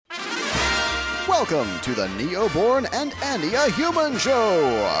Welcome to the Neoborn and Andy a Human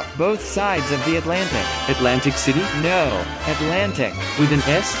Show. Both sides of the Atlantic. Atlantic City? No, Atlantic. With an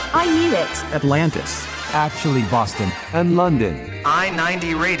S? I knew it. Atlantis. Actually Boston. And London.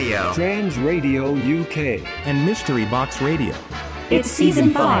 I-90 Radio. Trans Radio UK. And Mystery Box Radio. It's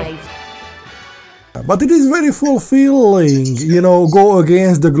season 5. But it is very fulfilling, go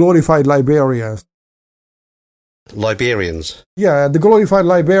against the glorified Liberians. Liberians? Yeah, the glorified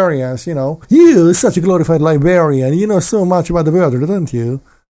Liberians, You, such a glorified Liberian, you know so much about the world, don't you?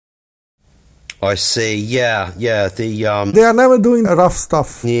 I see, yeah, They are never doing rough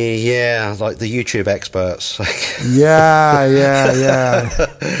stuff. Yeah, like the YouTube experts. Yeah.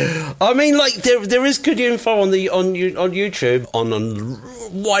 I mean, like, there is good info on YouTube on a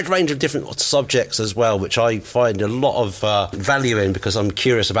wide range of different subjects as well, which I find a lot of value in because I'm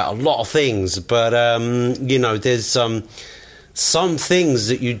curious about a lot of things. But, there's some things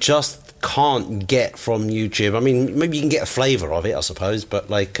that you just can't get from YouTube. I mean, maybe you can get a flavour of it, I suppose, but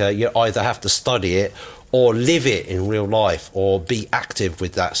you either have to study it or live it in real life or be active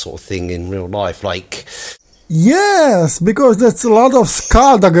with that sort of thing in real life. Yes, because there's a lot of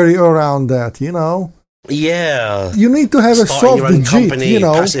skullduggery around that, Yeah. You need to have a soft your own company,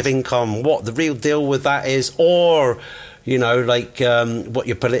 legit, passive income, what the real deal with that is, or what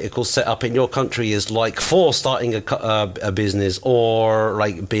your political setup in your country is like for starting a business, or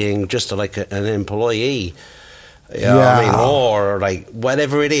being just an employee. Or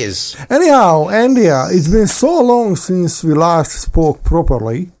whatever it is. Anyhow, Andy, it's been so long since we last spoke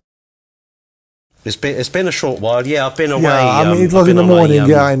properly. It's been a short while. Yeah, I've been away. Yeah, it was in the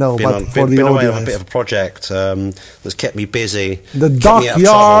morning. I know, but for the audience, away on a bit of a project that's kept me busy. The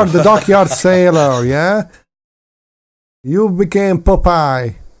dockyard sailor. Yeah. You became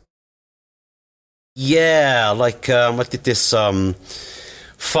Popeye. Yeah, I did this fun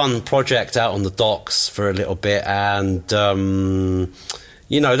project out on the docks for a little bit, and that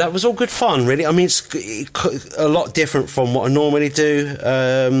was all good fun, really. I mean, it's a lot different from what I normally do,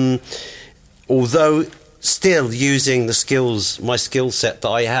 although still using my skill set that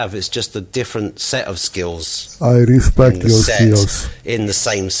I have. It's just a different set of skills. I respect your skills. In the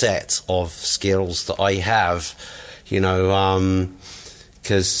same set of skills that I have.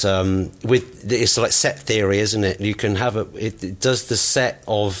 Because it's like set theory, isn't it? You can have does the set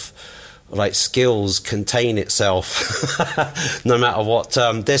of skills contain itself, no matter what.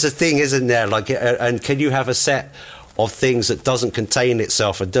 There's a thing, isn't there? And can you have a set of things that doesn't contain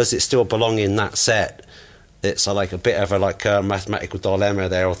itself, and does it still belong in that set? It's a bit of a mathematical dilemma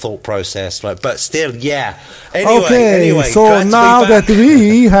there, or thought process. But still, yeah. Anyway, so now that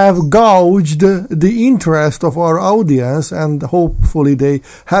we have gouged the interest of our audience, and hopefully they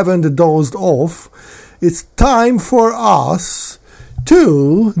haven't dozed off, it's time for us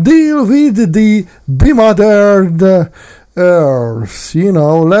to deal with the bemothered Earth.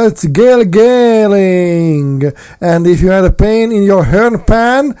 Let's galing. And if you had a pain in your horn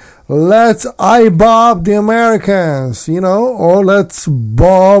pan, let's bob the Americans, or let's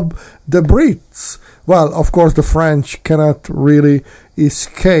bob the Brits. Well, of course, the French cannot really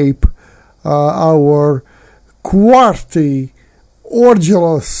escape our QWERTY,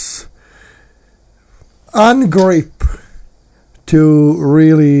 orgulous ungrip to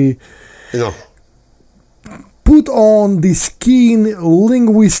really put on the skin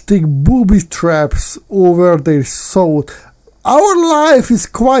linguistic booby traps over their soul. Our life is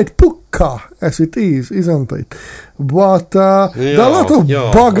quite pucka as it is, isn't it? But there are a lot of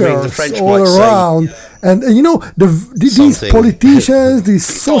buggers all around. And these politicians, these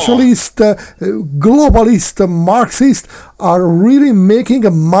socialist, globalist, Marxist are really making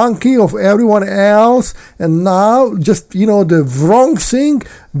a monkey of everyone else. And now, the wrong thing,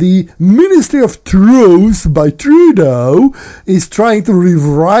 the Ministry of Truth by Trudeau is trying to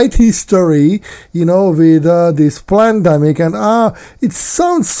rewrite history, with this pandemic. And it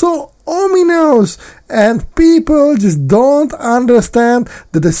sounds so ominous, and people just don't understand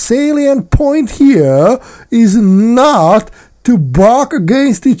that the salient point here is not to bark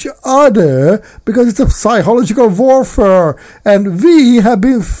against each other, because it's a psychological warfare, and we have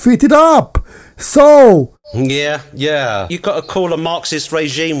been fitted up. So yeah, you've got to call a Marxist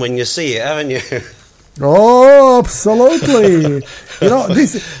regime when you see it, haven't you? Oh, absolutely.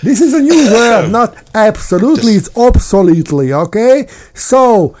 This is a new word, not absolutely, it's obsoletely, okay?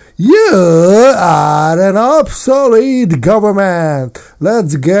 So, you are an obsolete government.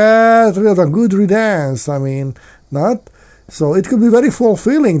 Let's get rid of a good riddance. I mean, not? So it could be very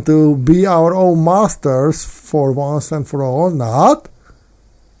fulfilling to be our own masters for once and for all, not?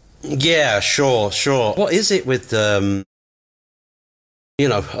 Yeah, sure. What is it with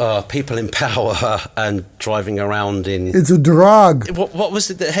people in power and driving around in... It's a drug. What was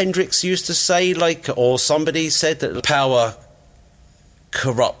it that Hendrix used to say, or somebody said that power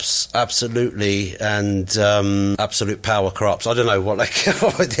corrupts absolutely, and absolute power corrupts. I don't know what,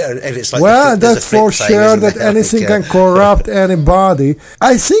 and it's like... Well, that's for sure that anything can corrupt anybody.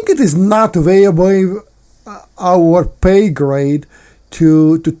 I think it is not way above our pay grade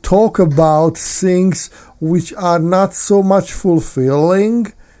to talk about things which are not so much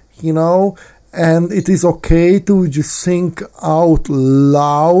fulfilling, and it is okay to just think out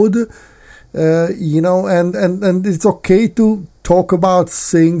loud, and it's okay to talk about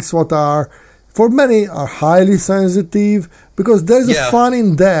things what are, for many, are highly sensitive, because there's a fun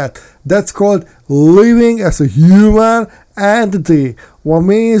in that. That's called living as a human entity. What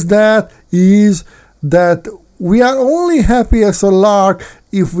means that is that we are only happy as a lark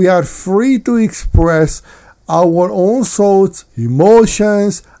if we are free to express our own thoughts,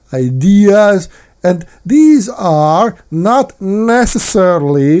 emotions, ideas, and these are not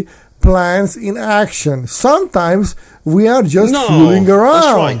necessarily plans in action. Sometimes we are just fooling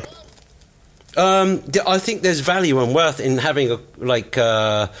around. That's right. I think there's value and worth in having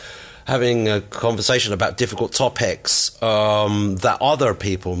having a conversation about difficult topics that other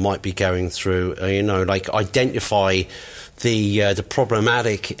people might be going through. Identify the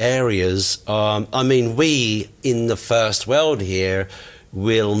problematic areas. We in the first world here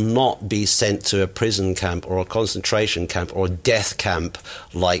will not be sent to a prison camp or a concentration camp or a death camp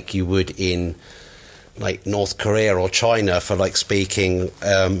like you would in North Korea or China for speaking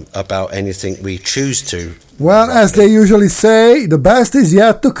about anything we choose to. Well, as they usually say, the best is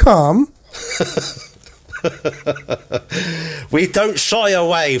yet to come. We don't shy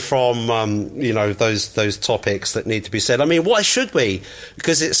away from those topics that need to be said. Why should we?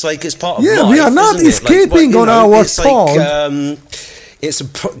 Because it's part of life. We are not escaping on our pod. It's a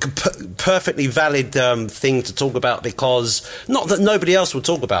perfectly valid thing to talk about, because not that nobody else will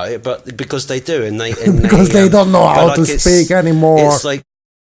talk about it, but because they do, and they don't know how to speak anymore. It's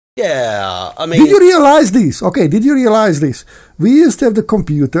did you realize this? Okay, did you realize this? We used to have the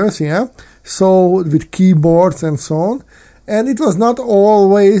computers, so with keyboards and so on, and it was not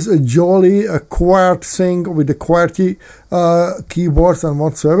always a jolly, quiet thing with the QWERTY keyboards and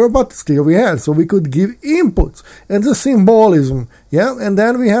whatsoever, but still we had, so we could give inputs and the symbolism, and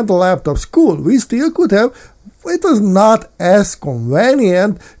then we had the laptops. Cool, we still could have. It was not as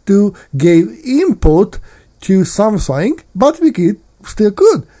convenient to give input to something, but we still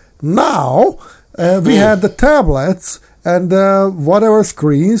could. Now we had the tablets and whatever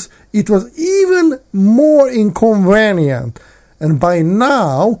screens. It was even more inconvenient. And by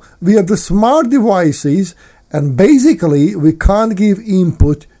now, we have the smart devices, and basically we can't give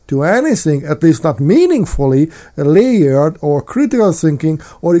input to anything, at least not meaningfully, layered or critical thinking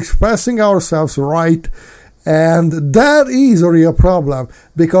or expressing ourselves right. And that is a real problem,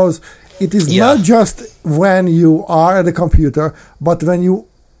 because it is not just when you are at a computer, but when you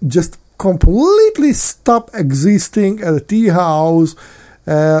just completely stop existing at a tea house.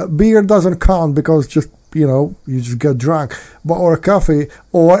 Beer doesn't count because you just get drunk, or a coffee,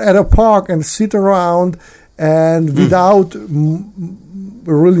 or at a park and sit around and without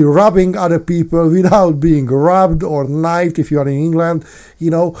really rubbing other people, without being rubbed or knifed if you are in England,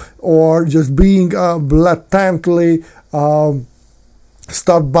 or just being blatantly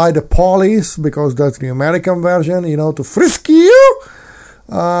stopped by the police, because that's the American version, to frisk you.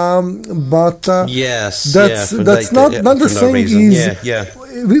 That's not the thing.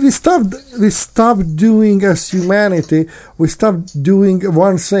 We stopped doing as humanity. We stopped doing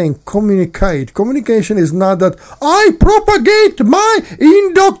one thing: communicate. Communication is not that I propagate my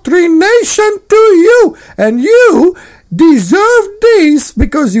indoctrination to you, and you deserve this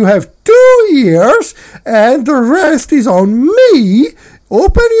because you have 2 ears, and the rest is on me.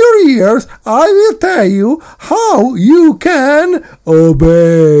 Open your ears, I will tell you how you can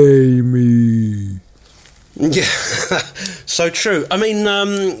obey me. Yeah, so true.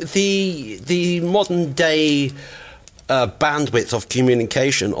 The modern day bandwidth of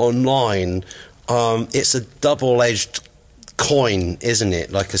communication online, it's a double-edged coin, isn't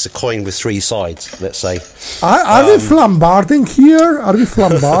it? It's a coin with 3 sides, let's say. Are we flambarding here? Are we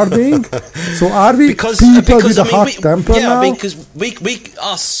flambarding? So are we people with a hot temper now? Because we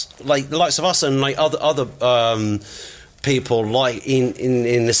us, the likes of us and other people like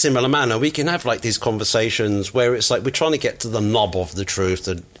in a similar manner, we can have like these conversations where it's like we're trying to get to the nub of the truth,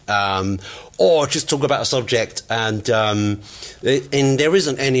 or just talk about a subject, and there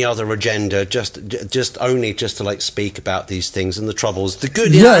isn't any other agenda, just to like speak about these things and the troubles, the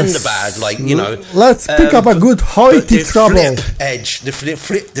good and the bad, like, you know. Let's pick up a good hoity trouble.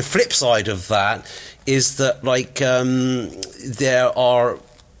 The flip side of that is that, like, there are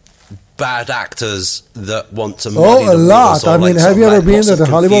bad actors that want to muddy the a lot. waters, I mean, have you ever been at the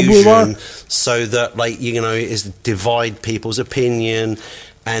Hollywood Boulevard? So that, like, you know, is divide people's opinion,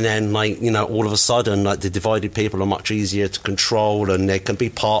 and then, like, you know, all of a sudden, like, the divided people are much easier to control, and they can be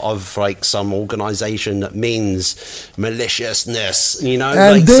part of, like, some organisation that means maliciousness, you know.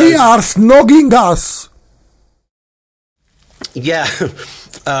 And like, they are snogging us. Yeah.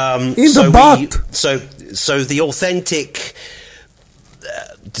 In the butt. So the authentic,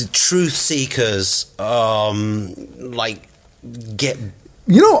 the truth seekers, like, get.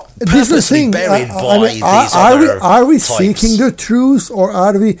 You know, this is the thing. Are we seeking the truth, or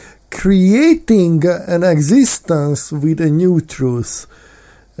are we creating an existence with a new truth?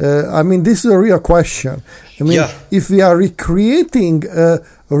 I mean, this is a real question. I mean, if we are recreating a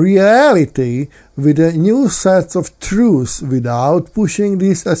reality with a new set of truths without pushing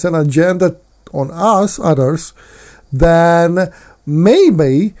this as an agenda on us, others, then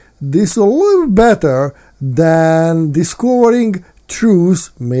maybe this is a little better than discovering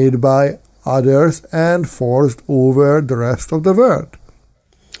truths made by others and forced over the rest of the world.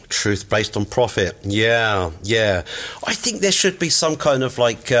 Truth based on profit. Yeah. I think there should be some kind of,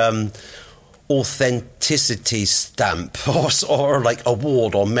 like, authenticity stamp or like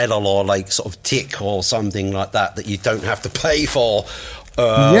award or medal or, like, sort of tick or something like that you don't have to pay for.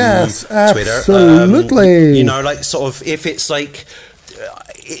 Yes, Twitter. absolutely. You know, like, sort of, if it's like,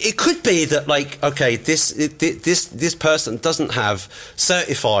 it could be that, like, okay, this person doesn't have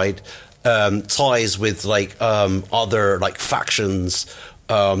certified ties with, like, other, like, factions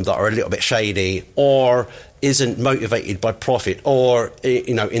that are a little bit shady, or isn't motivated by profit, or,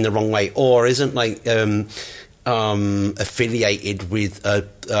 you know, in the wrong way, or isn't, like, affiliated with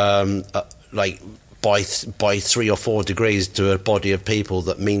like by 3 or 4 degrees to a body of people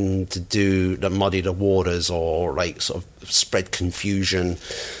that mean to muddy the waters, or, like, sort of spread confusion.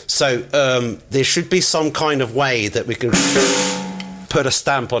 So there should be some kind of way that we can put a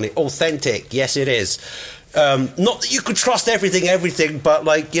stamp on it. Authentic, yes, it is. Not that you could trust everything, but,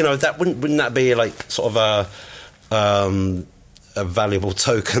 like, you know, that wouldn't that be, like, sort of a valuable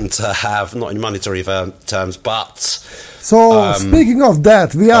token to have, not in monetary terms, but. So, speaking of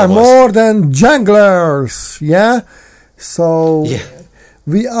that, we are more than janglers, yeah? So,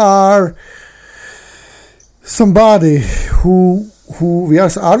 we are somebody who we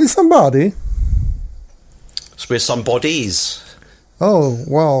are we somebody? So we're some bodies. Oh,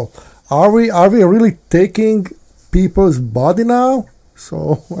 well, are we really taking people's body now?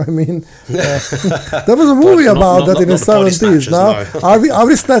 So, I mean, there was a movie about that in the 70s. Now, no. Are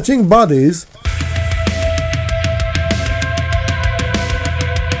we snatching bodies?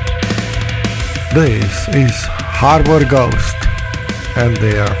 This is Harbor Ghost, and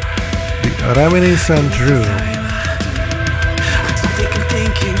they are the Reminiscent Room.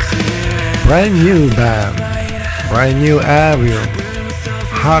 Brand new band, brand new album,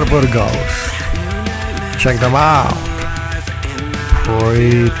 Harbor Ghost. Check them out.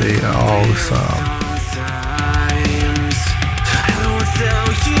 Pretty awesome.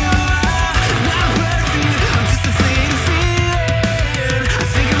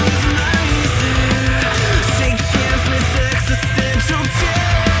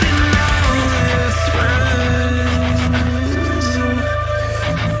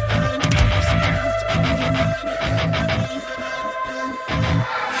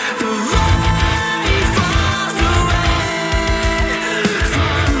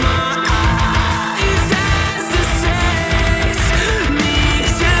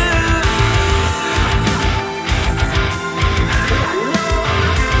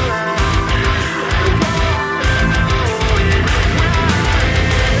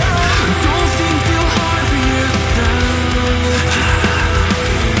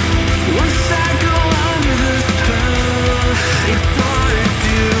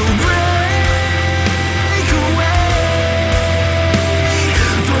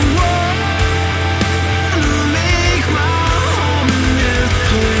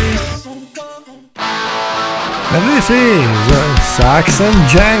 And this is Saxon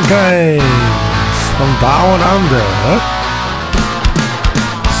Jenkins from Down Under.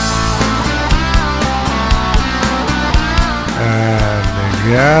 And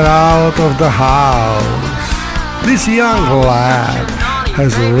get out of the house. This young lad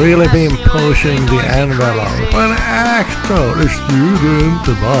has really been pushing the envelope. An actor, a student,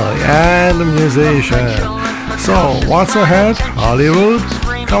 a boy, and a musician. So, what's ahead? Hollywood?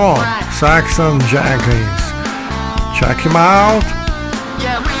 Come on, Saxon Jenkins. Check him out.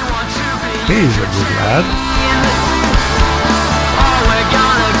 He's a good lad.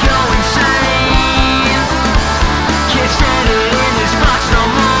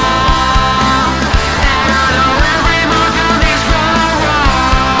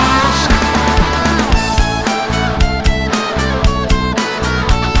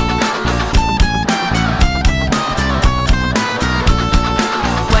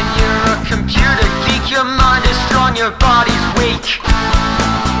 Your mind is strong, your body's weak.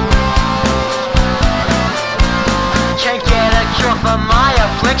 Can't get a cure for my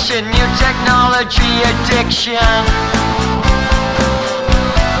affliction, new technology addiction.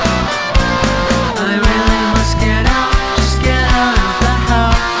 I really must get out, just get out of the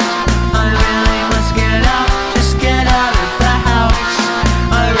house. I really must get out, just get out of the house.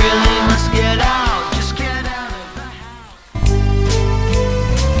 I really must get out, just get out of the house.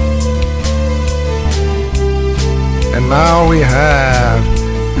 And now we have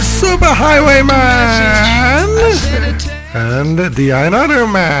Super Highwayman and the Another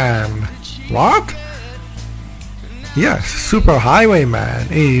Man. What? Yes, Super Highwayman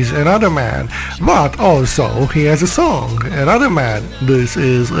is another man, but also he has a song, Another Man. This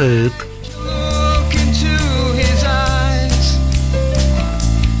is it. Look into his eyes.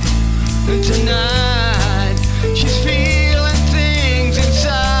 Tonight she's feeling things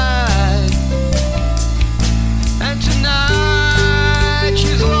inside. And tonight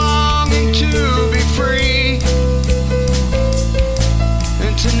she's longing to be free.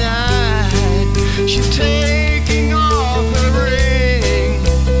 And tonight she's taking off her ring.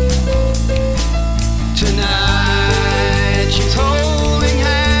 Tonight she's holding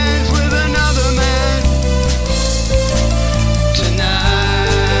hands with another man.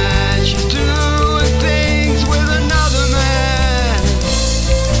 Tonight she's doing things with another man.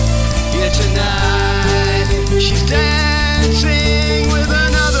 Yeah, tonight she's dancing with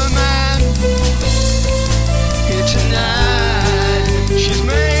another man. Yeah, tonight she's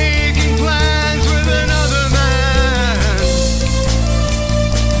making plans with another man.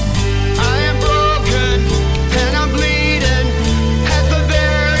 I am broken and I'm bleeding at the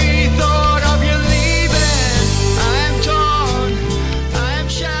very thought of you leaving. I am torn, I am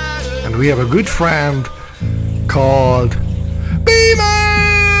shattered. And we have a good friend called Beamer.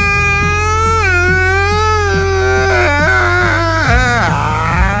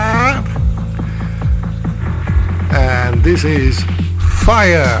 And this is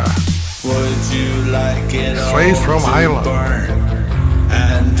Fire. Would you like it Straight all from to Ireland. burn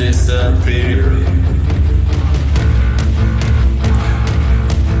and disappear?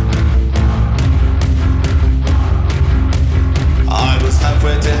 I was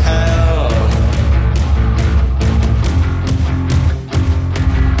halfway to hell.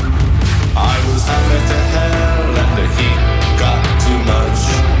 I was halfway to hell and the heat got too much.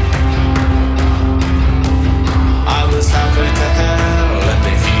 I was halfway to hell and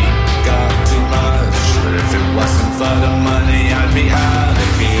the heat got too much. But if it wasn't for the money, I'd be out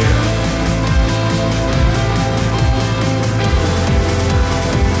of here.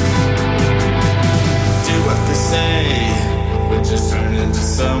 Do what they say, winters turn into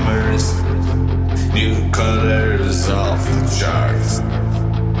summers. New colors off the charts.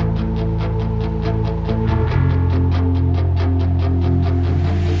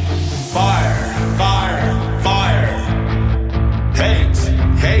 Fire, fire, fire. Hate,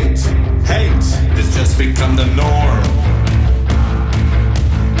 hate, hate has just become the norm.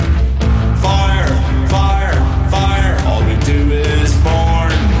 Fire, fire, fire. All we do is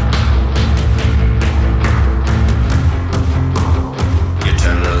mourn. You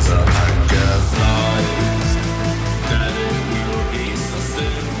tell us a pack of lies that it will be so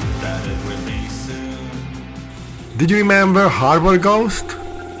soon, that it will be soon. Did you remember Harbor Ghost?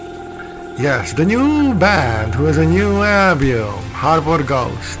 Yes, the new band who has a new album, Harbor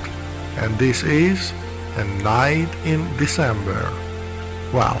Ghost. And this is A Night in December.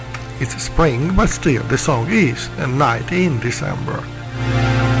 Well, it's spring, but still the song is A Night in December.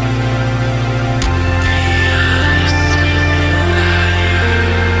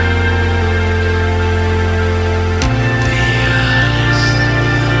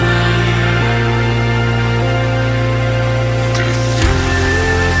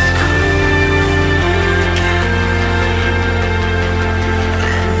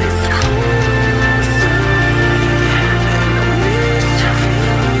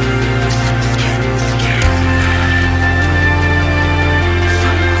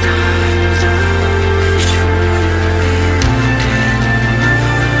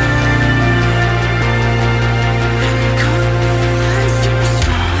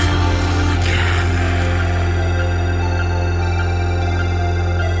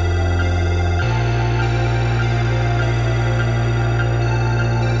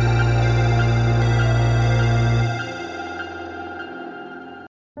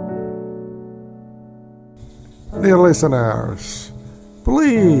 dear listeners,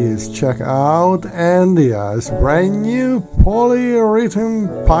 please check out Andia's brand new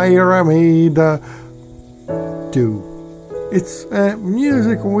Polyrhythm Pyramid 2. It's a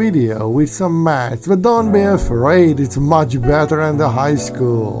music video with some maths, but don't be afraid, it's much better than the high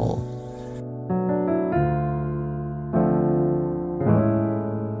school.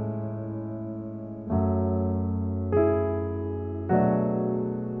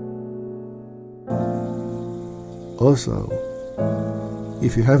 Also,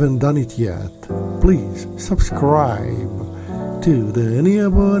 if you haven't done it yet, please subscribe to the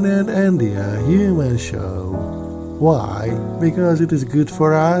Neobon and Andia Human Show. Why? Because it is good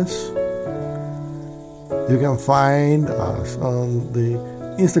for us. You can find us on the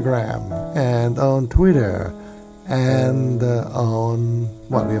Instagram and on Twitter and we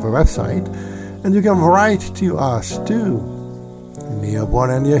have a website, and you can write to us too.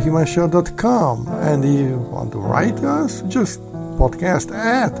 neobonandiahumanshow.com, and you want to write to us, just podcast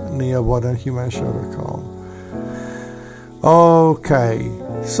at neobonandiahumanshow.com. Okay,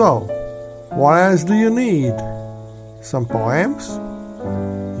 so what else do you need? Some poems?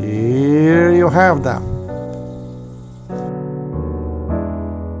 Here you have them.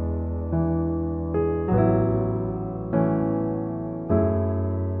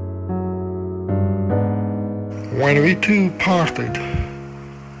 When we two parted,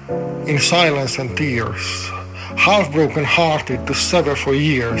 in silence and tears, half-broken hearted to sever for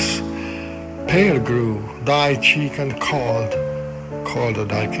years, pale grew thy cheek and colder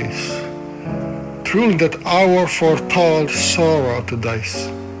thy kiss. Truly that hour foretold sorrow to dice.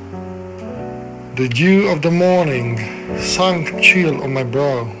 The dew of the morning sunk chill on my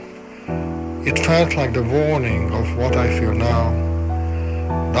brow. It felt like the warning of what I feel now.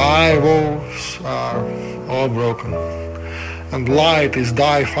 Thy woes are all broken, and light is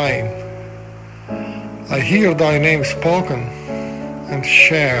thy fame. I hear thy name spoken, and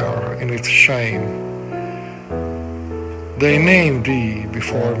share in its shame. They name thee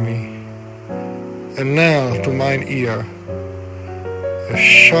before me, and now to mine ear a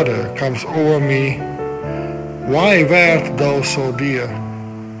shudder comes over me. Why wert thou so dear?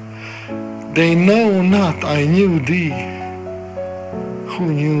 They know not I knew thee,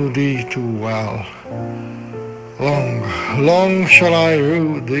 who knew thee too well. Long, long shall I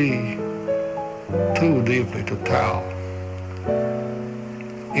rue thee, too deeply to tell.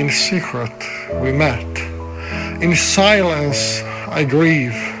 In secret we met, in silence I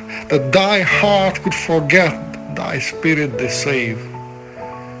grieve, that thy heart could forget, thy spirit deceive.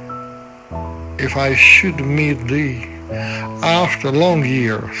 If I should meet thee after long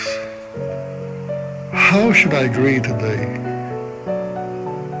years, how should I greet thee?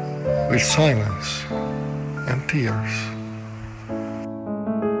 With silence and tears.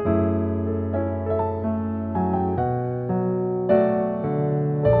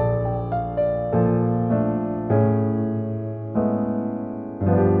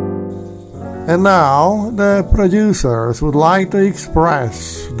 And now the producers would like to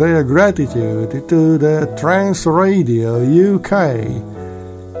express their gratitude to the Trans Radio UK,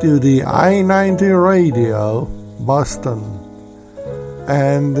 to the I-90 Radio Boston,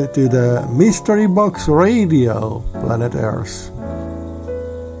 and to the Mystery Box Radio Planet Earth.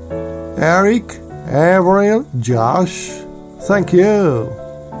 Eric, Avril, Josh, thank you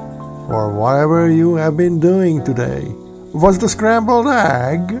for whatever you have been doing today. Was the scrambled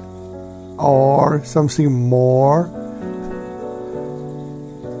egg or something more?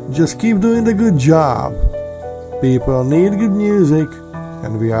 Just keep doing the good job. People need good music,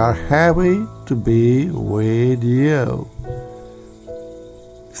 and we are happy to be with you.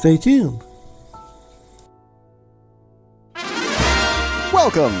 Stay tuned.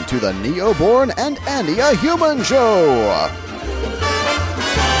 Welcome to the Neoborn and Andia Human Show.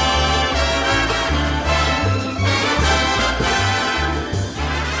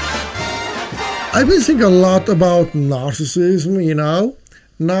 I've been thinking a lot about narcissism,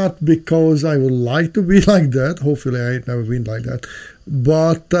 not because I would like to be like that. Hopefully I've never been like that.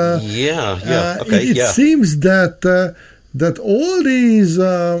 But it seems that all these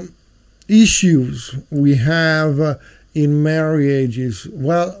issues we have in marriages,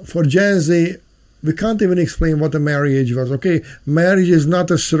 well, for Gen Z, we can't even explain what a marriage was. Okay, marriage is not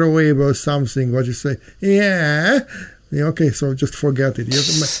a throwaway something what you say, okay, so just forget it.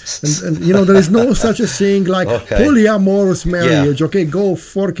 And there is no such a thing like polyamorous marriage. Okay, go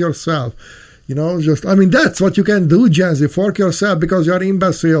fork yourself. That's what you can do, Gen Z. Fork yourself because you're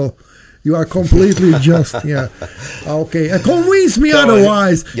imbecile. You are completely just, Okay, convince me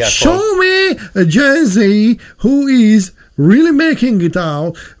otherwise. Yeah, Show me a Gen Z who is really making it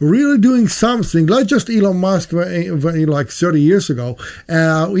out, really doing something, like just Elon Musk like 30 years ago.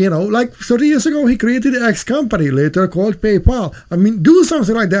 Like 30 years ago, he created an X company, later called PayPal. I mean, do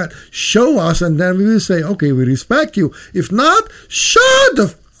something like that. Show us, and then we will say, okay, we respect you. If not, shut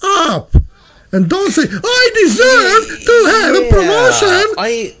the up. And don't say, I deserve to have a promotion.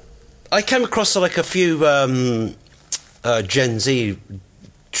 I came across like a few Gen Z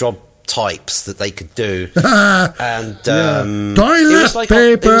job types that they could do, and toilet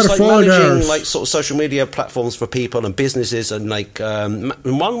paper managing like sort of social media platforms for people and businesses, and like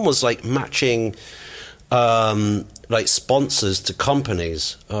one was like matching like sponsors to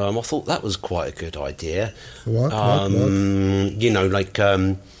companies. I thought that was quite a good idea. What? You know, like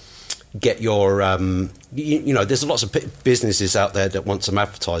get your there's lots of businesses out there that want some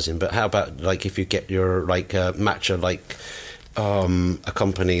advertising, but how about like if you get your like matcher like a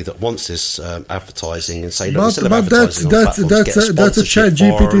company that wants this advertising and say, look, instead of advertising on platforms, that's a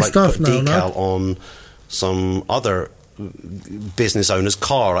ChatGPT like, stuff put a now. decal on some other business owner's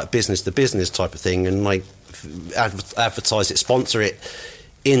car, like business to business type of thing, and like advertise it, sponsor it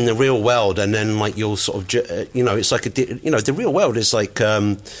in the real world, and then like you'll sort of it's like the real world is like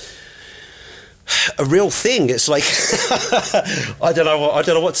a real thing. It's like I don't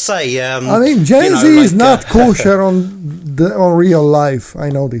know what to say. I mean, Gen Z is not kosher on real life. I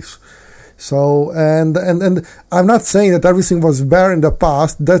know this. So and I'm not saying that everything was bad in the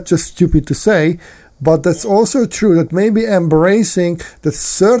past. That's just stupid to say. But that's also true that maybe embracing that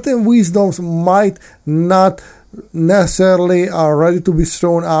certain wisdoms might not necessarily are ready to be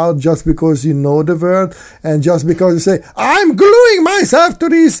thrown out just because you know the word, and just because you say, I'm gluing myself to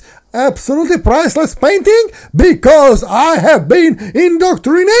this absolutely priceless painting because I have been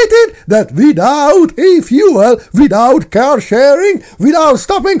indoctrinated that without e-fuel, without car sharing, without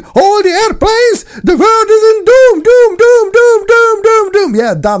stopping all the airplanes, the world is in doom.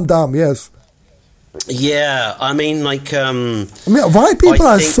 Yeah, dumb, yes. Yeah, I mean, like, why people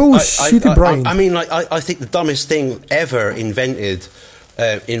are so shitty brained? I mean, like, I think the dumbest thing ever invented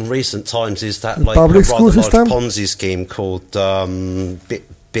in recent times is that like public a rather large system? Ponzi scheme called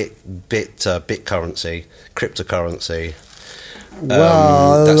BitCurrency, cryptocurrency.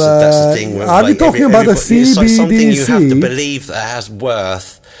 Well, that's the thing. Where, are we like, talking about the CBDC? It's like something you have to believe that has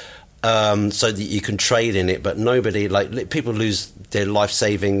worth. So that you can trade in it, but nobody, like, people lose their life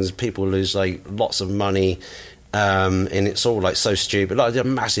savings, people lose like lots of money, and it's all like so stupid, like a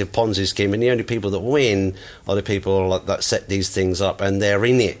massive Ponzi scheme, and the only people that win are the people like, that set these things up, and they're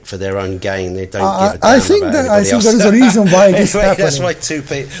in it for their own gain. They don't give a damn I think about there is a reason why it is happening. That's why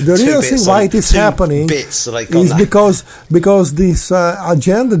the reason why it is happening is because this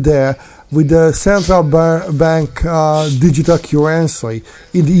agenda there with the central bank digital currency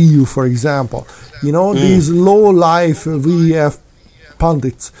in the EU, for example. These low-life VF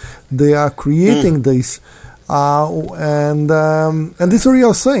pundits, they are creating this, and it's a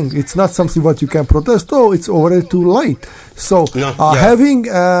real thing. It's not something what you can protest. Oh, it's already too late. So having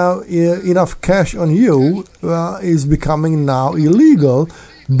enough cash on you is becoming now illegal.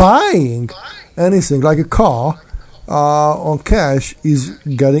 Buying anything like a car on cash is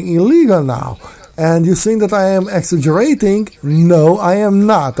getting illegal now. And you think that I am exaggerating? No, I am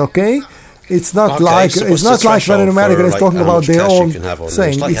not. Okay, it's not like when an American is talking about their own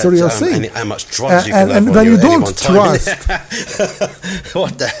thing. It's a real thing. How much drugs you can have and when you don't trust,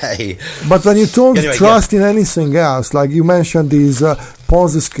 what the hey? But when you don't trust in anything else, like you mentioned these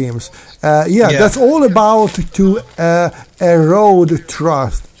Ponzi schemes, that's all about to erode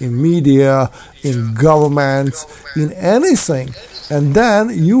trust in media, in governments, in anything. And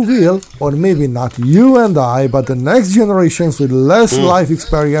then you will, or maybe not you and I, but the next generations with less life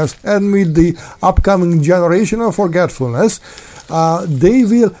experience and with the upcoming generation of forgetfulness, they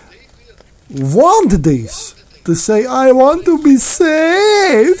will want this. To say, I want to be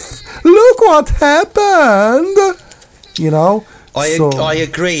safe. Look what happened. I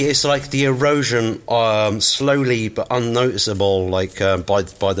agree. It's like the erosion, slowly but unnoticeable, like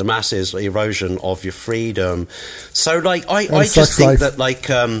by the masses, erosion of your freedom. So, like, I just think that, like,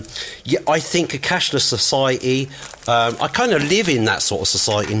 I think a cashless society. I kind of live in that sort of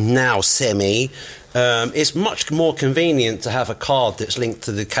society now, semi. It's much more convenient to have a card that's linked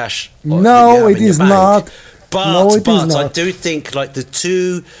to the cash. No, it is not. But I do think like the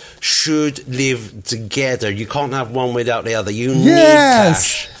two should live together. You can't have one without the other. You need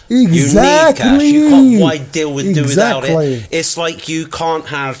cash. Exactly. You need cash. You can't why do without it. It's like you can't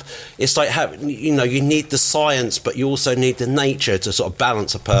have. It's like you need the science, but you also need the nature to sort of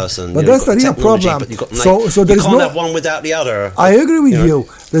balance a person. But that's the real problem. So there you can't have one without the other. I agree with you.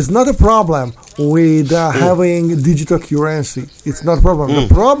 There's not a problem with having digital currency. It's not a problem. The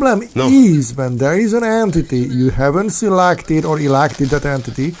problem is when there is an entity, you haven't selected or elected that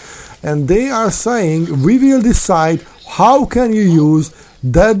entity, and they are saying, we will decide how can you use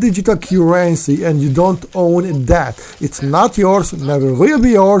that digital currency, and you don't own that. It's not yours, never will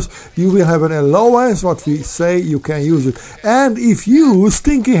be yours. You will have an allowance, what we say, you can use it. And if you,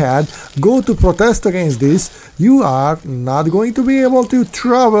 stinky head, go to protest against this, you are not going to be able to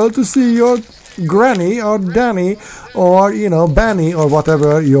travel to see your granny or Danny or, Benny or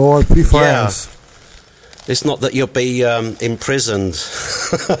whatever your preference. Yeah. It's not that you'll be imprisoned.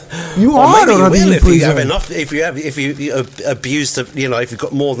 You are maybe already you will imprisoned. if you have enough. If you abuse the, if you've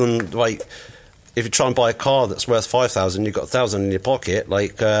got more than if you try and buy a car that's worth 5,000, you've got 1,000 in your pocket,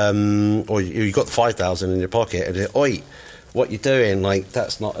 or you've got 5,000 in your pocket, and oi, what you doing?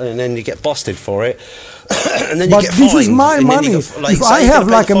 That's not, and then you get busted for it, and then you but get this fined, is my and then money. you get, If I have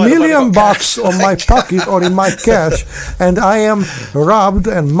like $1 million on my pocket or in my cash, and I am robbed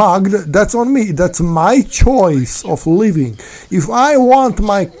and mugged, that's on me. That's my choice of living. If I want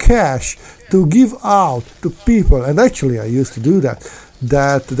my cash to give out to people, and actually I used to do that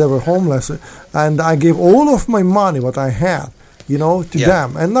they were homeless, and I gave all of my money, what I had, to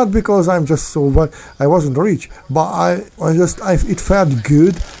them, and not because I'm just so, but I wasn't rich, but it felt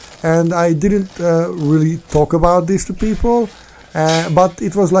good, and I didn't really talk about this to people, but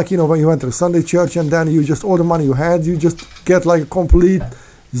it was like, when you went to the Sunday church, and then you just, all the money you had, you just get like a complete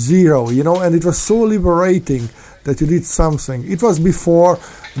zero, and it was so liberating that you did something. It was before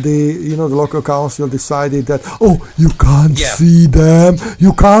the local council decided that, you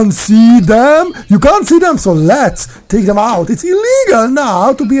can't see them, so let's take them out. It's illegal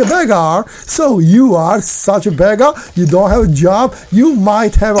now to be a beggar, so you are such a beggar, you don't have a job, you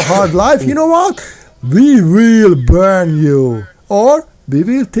might have a hard life. You know what? We will burn you, or we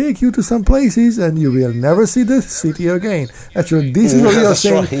will take you to some places and you will never see the city again. Actually, this is a real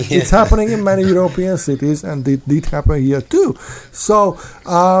thing. Right, yeah. It's happening in many European cities, and it did happen here too. So,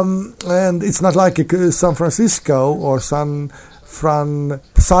 and it's not like San Francisco or San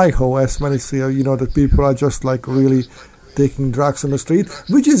Francisco, as many say, that people are just like really taking drugs on the street,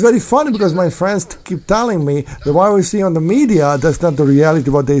 which is very funny because my friends keep telling me that what we see on the media, that's not the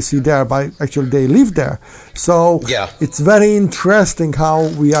reality what they see there, but actually they live there. So it's very interesting how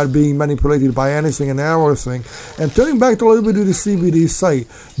we are being manipulated by anything and everything. And turning back to a little bit to the CBDC,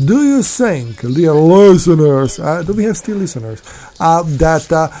 do you think, dear listeners, do we have still listeners, that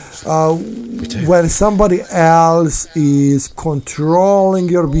when somebody else is controlling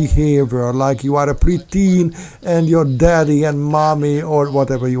your behavior, like you are a preteen and your daddy and mommy or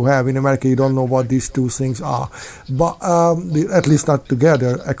whatever you have in America, you don't know what these two things are, but at least not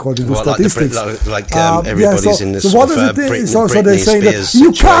together according to statistics. Everybody's in this. So what does it mean? So they're saying that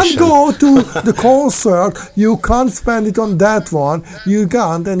you can't go to the concert, you can't spend it on that one, you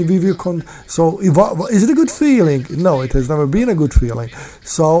can't, and we will. So is it a good feeling? No, it has never been a good feeling.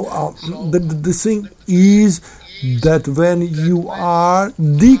 So the thing is that when you are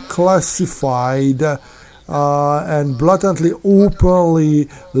declassified and blatantly, openly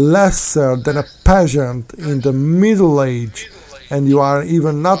lesser than a peasant in the Middle Age, and you are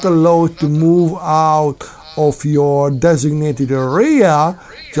even not allowed to move out of your designated area,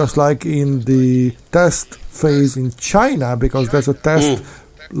 just like in the test phase in China, because there's a test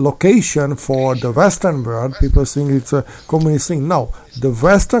location for the Western world. People think it's a communist thing. No, the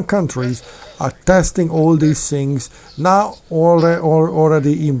Western countries are testing all these things now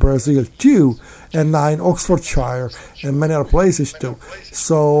already in Brazil too, and now in Oxfordshire and many other places too.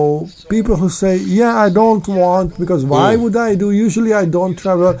 So people who say, I don't want, because why would I do? Usually I don't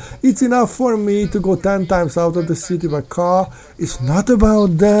travel. It's enough for me to go 10 times out of the city by car. It's not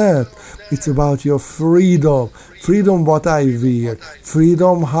about that. It's about your freedom. Freedom what I wear.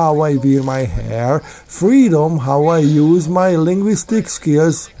 Freedom how I wear my hair. Freedom how I use my linguistic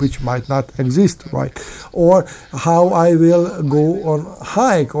skills, which might not exist, right? Or how I will go on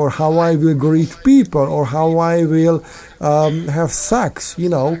hike, or how I will greet people, or how I will have sex,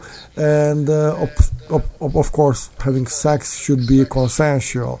 and of course having sex should be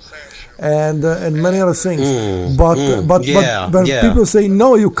consensual, and many other things. But when people say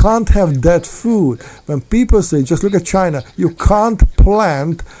no, you can't have that food, when people say, just look at China, you can't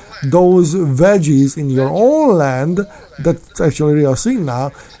plant those veggies in your own land, that's actually a real thing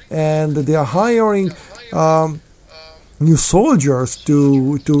now, and they are hiring new soldiers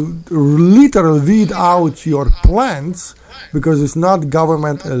to literally weed out your plants because it's not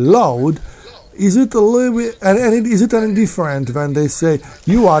government allowed. is it a little bit, is it any different when they say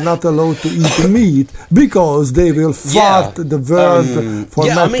you are not allowed to eat meat because they will fart the word for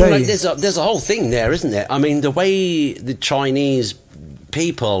yeah, methane? I mean, like, there's a whole thing there, isn't there? I mean, the way the Chinese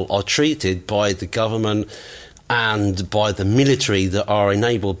people are treated by the government and by the military that are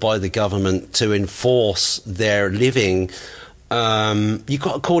enabled by the government to enforce their living, you've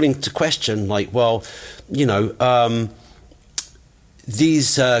got to call into question, like, well, you know,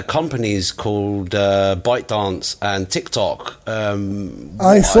 these companies called ByteDance and TikTok.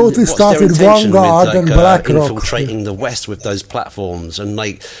 I thought it started Vanguard and BlackRock infiltrating the West with those platforms, and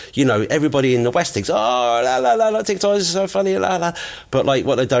like, you know, everybody in the West thinks, oh, la la la, la TikTok is so funny, la la. But like,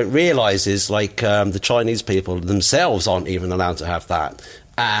 what they don't realise is like the Chinese people themselves aren't even allowed to have that.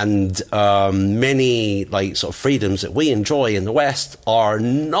 And many like sort of freedoms that we enjoy in the West are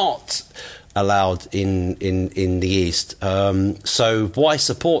not allowed in the East. So why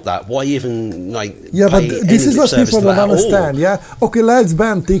support that? Why even like? Yeah, but this is what people don't understand. Yeah, okay, let's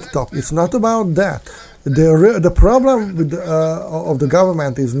ban TikTok. It's not about that. The problem with of the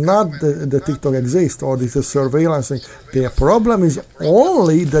government is not the TikTok exists or this is surveillancing. The problem is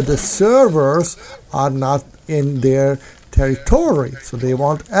only that the servers are not in their territory, so they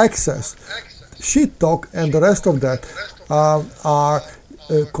want access. ShitTalk and the rest of that are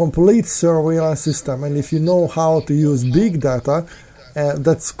a complete surveillance system, and if you know how to use big data,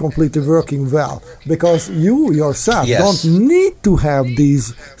 that's completely working well, because you yourself don't need to have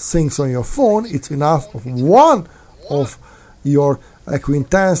these things on your phone. It's enough of one of your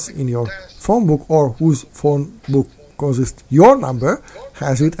acquaintance in your phone book, or whose phone book consists your number,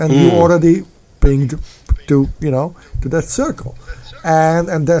 has it, and you already pinged to that circle,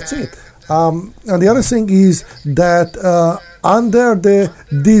 and that's it. And the other thing is that under the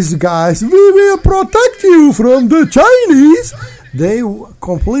disguise, we will protect you from the Chinese, they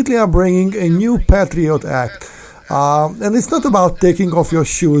completely are bringing a new Patriot Act. And it's not about taking off your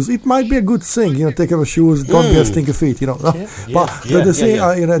shoes. It might be a good thing, take off your shoes, don't be a stinky feet, But the thing,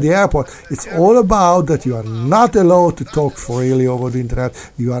 at the airport, it's all about that you are not allowed to talk freely over the internet.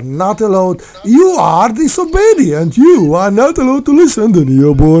 You are not allowed, you are disobedient. You are not allowed to listen to the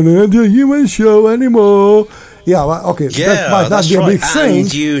Newborn and the Human Show anymore. Yeah, well, okay, that might not be a big thing.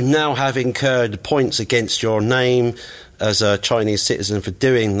 And you now have incurred points against your name as a Chinese citizen for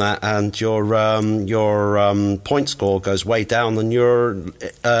doing that, and your point score goes way down, and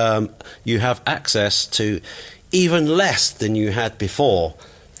you have access to even less than you had before.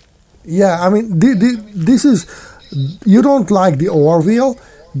 Yeah, I mean, this is, you don't like the Orville.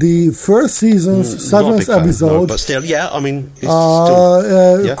 The first season's 7th episode, but still, yeah, I mean,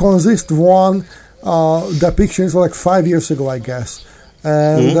 it's consists one depictions like 5 years ago, I guess.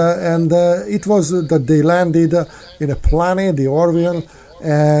 And it was that they landed in a planet, the Orville,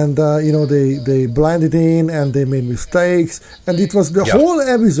 and they blended in and they made mistakes, and it was the whole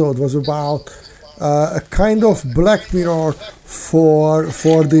episode was about a kind of Black Mirror for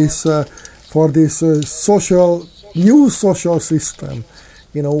this new social system.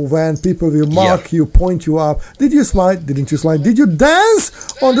 When people will mark you, point you up. Did you smile? Didn't you smile? Did you dance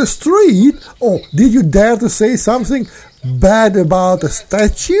on the street? Oh, did you dare to say something bad about a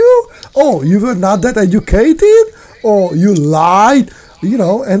statue? Oh, you were not that educated? Oh, you lied?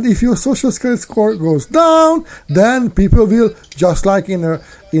 And if your social skills score goes down, then people will, just like in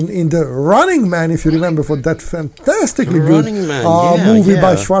the Running Man, if you remember, for that fantastically good movie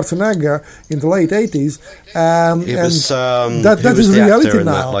by Schwarzenegger in the late 80s. That is reality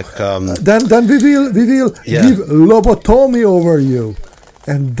now. Then we will give lobotomy over you,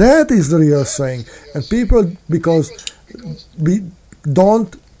 and that is the real thing. And people, because we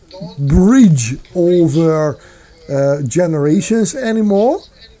don't bridge over generations anymore,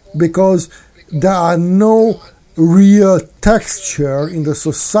 because there are no real texture in the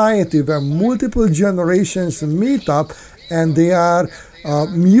society where multiple generations meet up and they are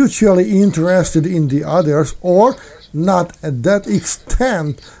mutually interested in the others, or not at that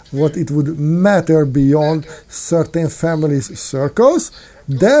extent what it would matter beyond certain families' circles.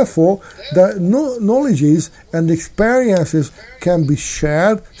 Therefore, the knowledges and experiences can be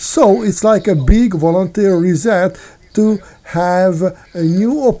shared, so it's like a big volunteer reset to have a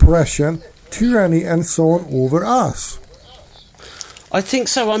new oppression, tyranny, and so on over us. I think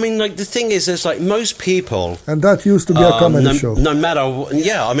so. I mean, like, the thing is, there's like most people, and that used to be a comedy show. No matter,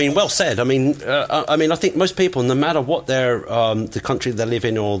 I mean, well said. I mean, I think most people, no matter what their the country they live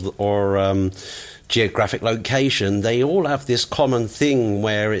in or geographic location, they all have this common thing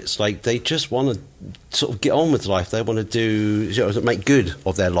where it's like they just want to sort of get on with life. They want to make good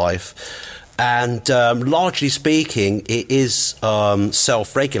of their life. And largely speaking, it is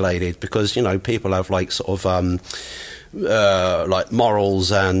self-regulated because, you know, people have like sort of like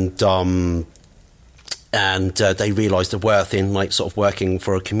morals and they realise the worth in like sort of working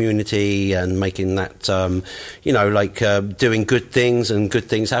for a community and making that, you know, like doing good things and good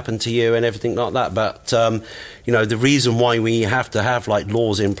things happen to you and everything like that. But, you know, the reason why we have to have like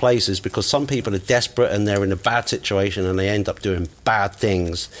laws in place is because some people are desperate and they're in a bad situation and they end up doing bad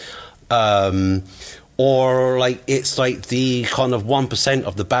things. Or like it's like the kind of 1%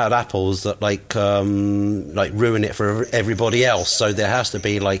 of the bad apples that like ruin it for everybody else. So there has to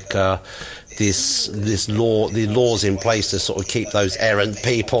be like the laws in place to sort of keep those errant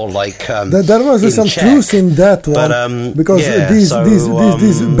people like there was some check. Truth in that one, but, because these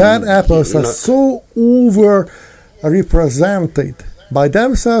bad apples are so over represented by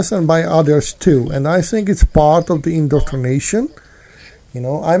themselves and by others too, and I think it's part of the indoctrination. You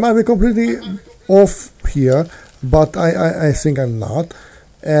know, I might be completely off here, but I think I'm not.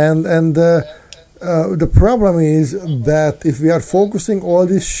 And the problem is that if we are focusing all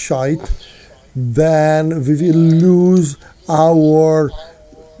this shite, then we will lose our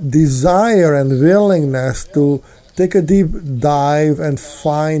desire and willingness to take a deep dive and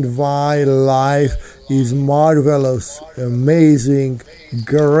find why life is marvelous, amazing,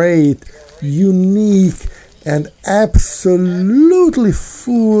 great, unique, and absolutely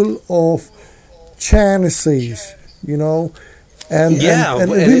full of chances, you know, and we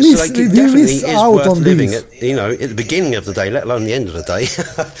miss out on living these. it, you know, at the beginning of the day, let alone the end of the day.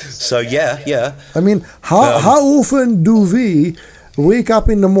 So yeah. I mean, how often do we wake up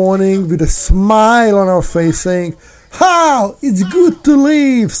in the morning with a smile on our face, saying, "How it's good to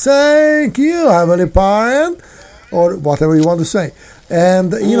live, thank you, Heavenly Parent," or whatever you want to say.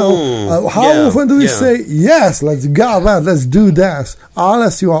 And, you know, how often do we say, yes, let's go, man, let's do that.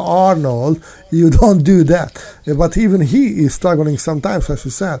 Unless you are Arnold, you don't do that. But even he is struggling sometimes, as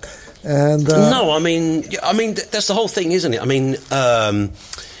you said. And no, I mean, that's the whole thing, isn't it? I mean,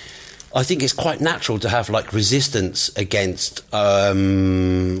 I think it's quite natural to have like resistance against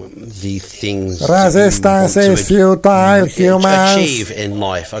the things resistance is futile, humans achieve in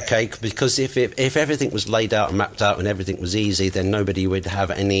life. Okay, because if everything was laid out and mapped out and everything was easy, then nobody would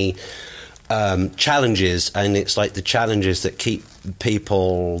have any challenges, and it's like the challenges that keep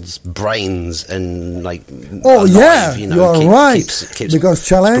people's brains and like alive, you know, you are right, keeps because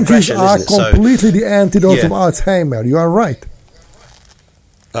challenges are completely the antidote of Alzheimer. You are right.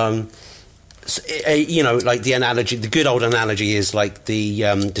 You know, like the analogy, the good old analogy is like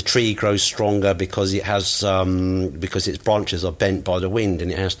the tree grows stronger because it has because its branches are bent by the wind and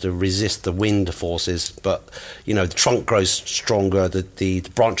it has to resist the wind forces. But you know, the trunk grows stronger, the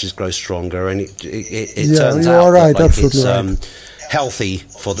branches grow stronger, and it turns out right, that, like, absolutely it's healthy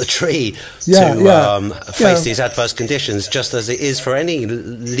for the tree to face these adverse conditions, just as it is for any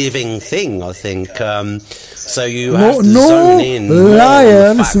living thing, I think. So you have to zone in.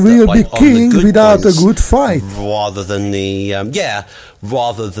 Lions will be king without a good fight, rather than the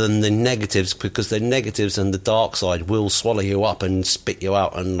negatives, because the negatives and the dark side will swallow you up and spit you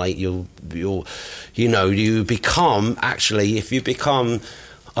out, and like you become, actually, if you're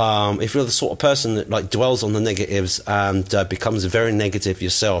the sort of person that like dwells on the negatives and becomes very negative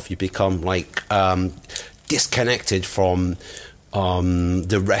yourself, you become like disconnected from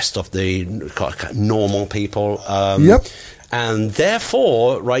the rest of the normal people. And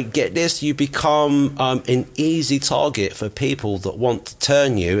therefore, right, get this, you become an easy target for people that want to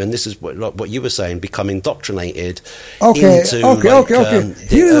turn you, and this is what you were saying, become indoctrinated into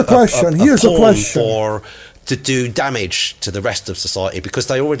Here's a question. To do damage to the rest of society, because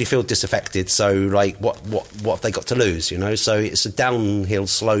they already feel disaffected. So, like, what have they got to lose? You know, so it's a downhill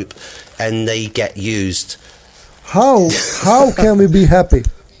slope, and they get used. How can we be happy?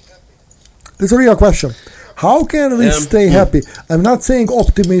 It's a real question. How can we stay happy? I'm not saying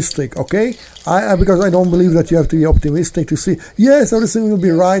optimistic, okay? Because I don't believe that you have to be optimistic to see, yes, everything will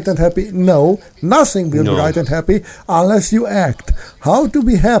be right and happy. No, nothing will be right and happy unless you act. How to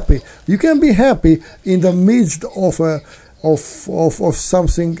be happy? You can be happy in the midst of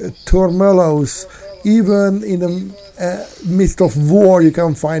something tumultuous. Even in the midst of war, you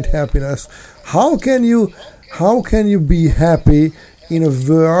can find happiness. How can you be happy in a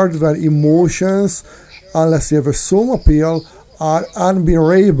world where emotions, unless you have a soul appeal, are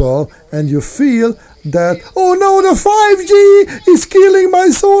unbearable, and you feel that, oh no, the 5G is killing my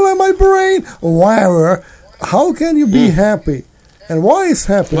soul and my brain, or whatever. How can you be happy? And why is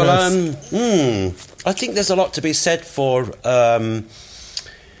happiness? Well, I think there's a lot to be said for... I'm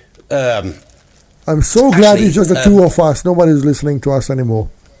so glad it's just the two of us. Nobody's listening to us anymore.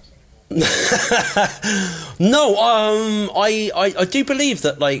 No, I do believe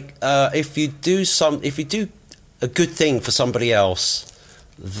that, like, if you do a good thing for somebody else,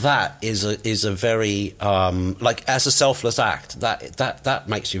 that is a very like, as a selfless act, that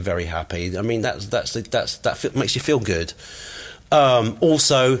makes you very happy. I mean, that makes you feel good.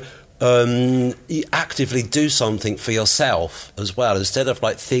 Also, you actively do something for yourself as well, instead of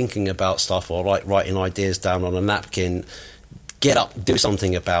like thinking about stuff or like writing ideas down on a napkin. Get up, do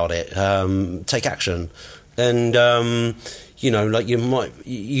something about it, take action, and you know, like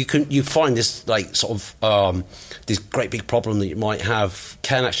you find this like sort of this great big problem that you might have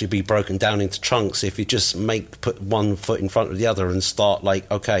can actually be broken down into chunks if you just put one foot in front of the other and start,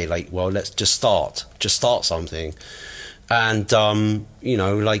 like, okay, like, well, let's just start something, and you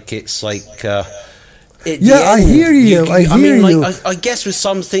know, like, it's like. I hear you. I mean, like, I guess with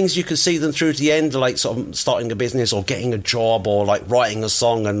some things you can see them through to the end, like sort of starting a business or getting a job or like writing a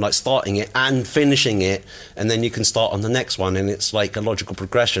song and like starting it and finishing it, and then you can start on the next one, and it's like a logical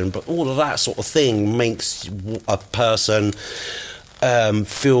progression. But all of that sort of thing makes a person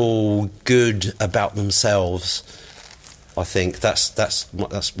feel good about themselves. I think that's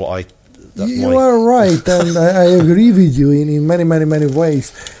what I. You are right, and I agree with you in many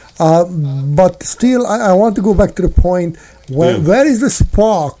ways. But still, I want to go back to the point where is the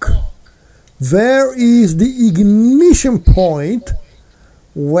spark? Where is the ignition point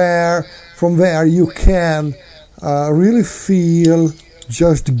from where you can really feel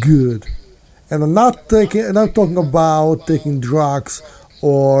just good? And I'm not talking about taking drugs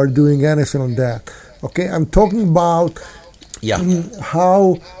or doing anything like that. Okay, I'm talking about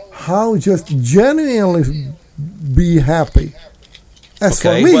how just genuinely be happy. As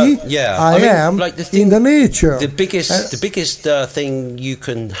for me, I am like in the nature. The biggest thing you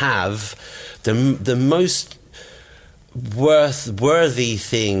can have, the most worthy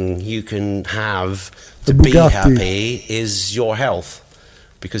thing you can have to be happy is your health.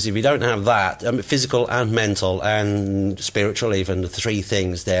 Because if you don't have that, physical and mental and spiritual, even the three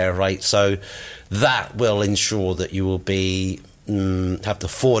things there, right? So that will ensure that you will be have the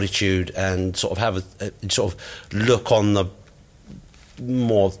fortitude and sort of have a sort of look on the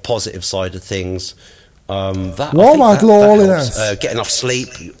more positive side of things. That loneliness? Get enough sleep,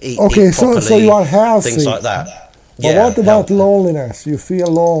 eat properly, so you are healthy. Things like that. But what about loneliness? You feel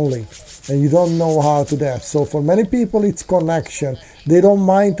lonely and you don't know how to do that. So for many people, it's connection. They don't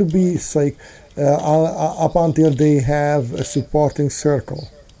mind to be sick up until they have a supporting circle.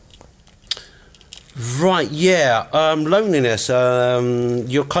 Right, yeah. Loneliness,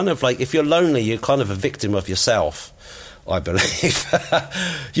 you're kind of like, if you're lonely, you're kind of a victim of yourself, I believe.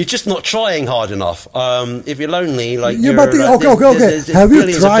 You're just not trying hard enough. If you're lonely, like, okay. Have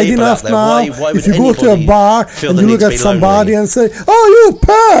you tried enough now? Why if you go to a bar and you look at somebody and say, "Oh, you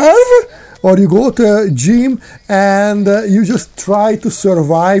perv," or you go to a gym and you just try to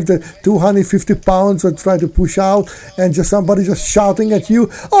survive the 250 pounds or try to push out, and just somebody just shouting at you,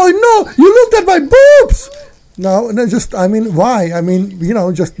 "Oh no, you looked at my boobs." No, just, I mean, why? I mean, you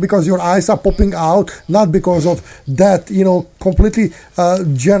know, just because your eyes are popping out, not because of that, you know, completely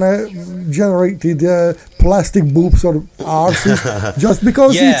generated plastic boobs or arses, just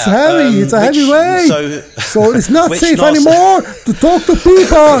because it's heavy, it's a heavy weight. So it's not safe anymore to talk to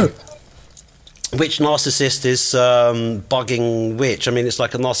people. Which narcissist is bugging which? I mean, it's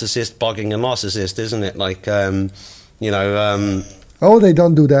like a narcissist bugging a narcissist, isn't it? Like, you know... Oh, they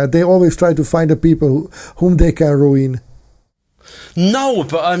don't do that. They always try to find the people whom they can ruin. No,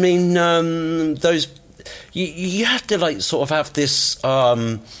 but I mean, those... You have to, like, sort of have this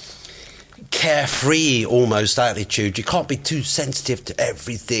carefree, almost, attitude. You can't be too sensitive to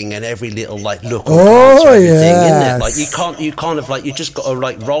everything and every little, like, look or glance or everything, isn't it? Like, you kind of, like, you just got to,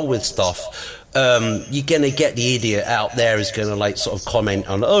 like, roll with stuff. You're going to get the idiot out there who's going to, like, sort of comment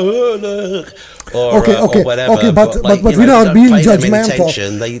on, "Oh, look," or whatever. Okay, but without being judgmental.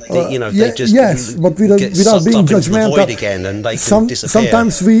 But without being judgmental. Again, and they can disappear.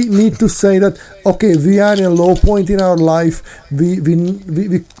 Sometimes we need to say that, okay, we are in a low point in our life. We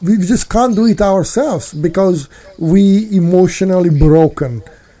just can't do it ourselves because we emotionally broken,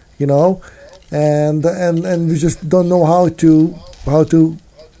 you know, and we just don't know how to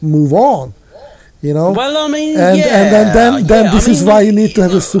move on. You know, well, I mean, and then this is why you need to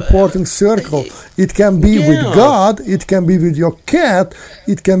have a supporting circle. It can be with God, it can be with your cat,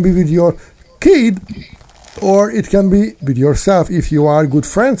 it can be with your kid, or it can be with yourself if you are good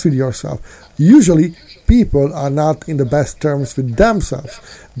friends with yourself. Usually, people are not in the best terms with themselves.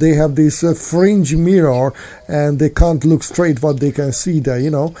 They have this fringe mirror, and they can't look straight what they can see there, you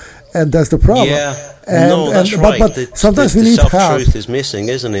know. and that's the problem. Yeah, And, that's and, right. But sometimes we the need help. self-truth is missing,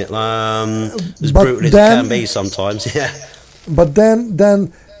 isn't it? As But brutal as then- it can be sometimes. Yeah. But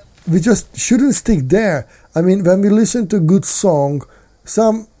then we just shouldn't stick there. I mean, when we listen to good song,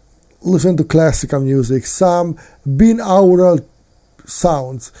 some listen to classical music, some binaural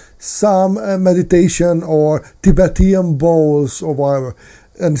sounds, some meditation or Tibetan bowls or whatever,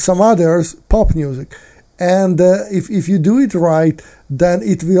 and some others pop music. And if you do it right, then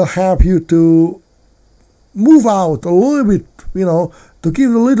it will help you to move out a little bit, to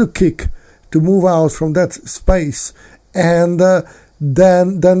give a little kick, to move out from that space. And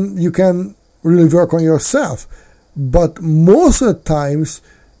then you can really work on yourself. But most of the times,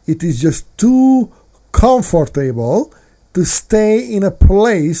 it is just too comfortable to stay in a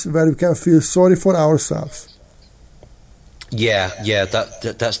place where we can feel sorry for ourselves. Yeah. That's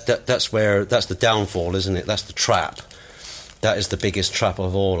the downfall, isn't it? That's the trap. That is the biggest trap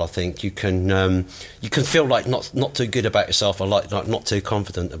of all. I think you can feel like not too good about yourself, or like not too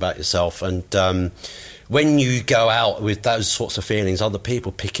confident about yourself, and when you go out with those sorts of feelings, other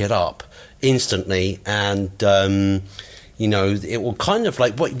people pick it up instantly, and it will kind of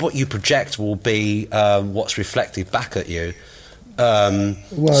like what you project will be what's reflected back at you. Well,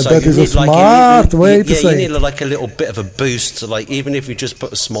 that is a smart way to say it. You need like a little bit of a boost, like even if you just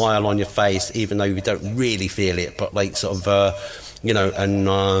put a smile on your face, even though you don't really feel it, but like sort of,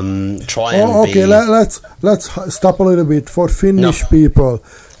 and try and okay, be... let's stop a little bit. For Finnish people,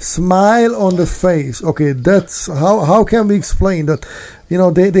 smile on the face. Okay, that's how can we explain that?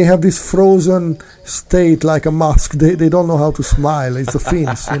 They have this frozen state like a mask. They don't know how to smile. It's the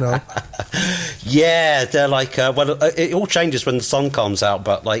Finns, Yeah, they're like, it all changes when the sun comes out,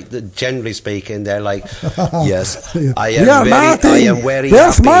 but like generally speaking, they're like, yes, I am very they're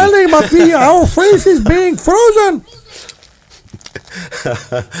happy. smiling, but our face is being frozen.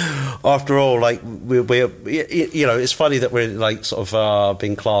 After all, like we're it's funny that we're like sort of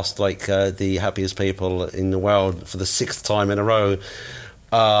being classed like the happiest people in the world for the 6th time in a row.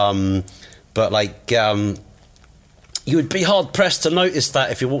 But like you would be hard pressed to notice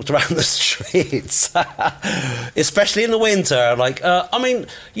that if you walked around the streets, especially in the winter. Like,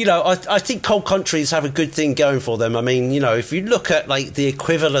 I think cold countries have a good thing going for them. I mean, if you look at like the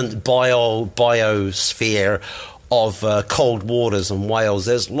equivalent biosphere of cold waters and Wales,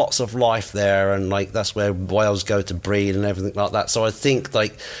 there's lots of life there, and like that's where whales go to breed and everything like that. So I think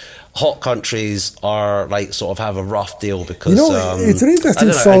like hot countries are like sort of have a rough deal because it's an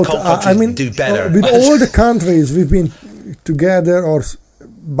interesting thought. I mean, do better with all the countries we've been together or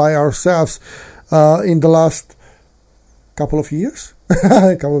by ourselves in the last couple of years,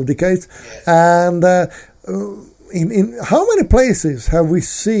 couple of decades, and in how many places have we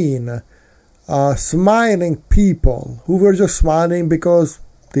seen smiling people who were just smiling because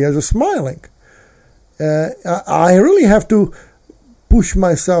they are just smiling? I really have to push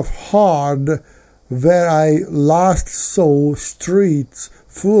myself hard where I last saw streets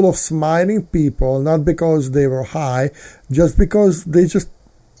full of smiling people, not because they were high, just because they just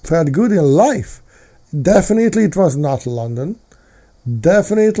felt good in life. Definitely it was not London.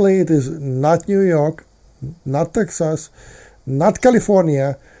 Definitely it is not New York, not Texas, not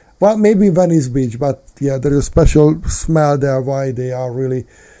California. Well, maybe Venice Beach, but yeah, there is a special smell there why they are really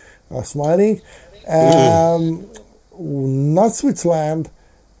smiling. Not Switzerland,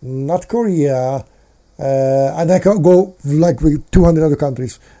 not Korea, and I can go like with 200 other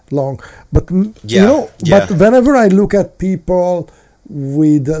countries long. But but whenever I look at people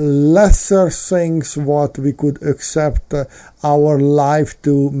with lesser things, what we could accept our life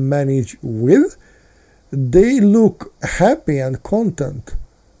to manage with, they look happy and content.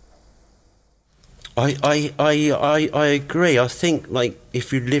 I agree. I think like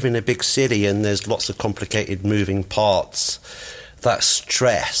if you live in a big city and there's lots of complicated moving parts, that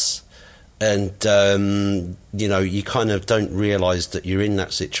stress, and you kind of don't realise that you're in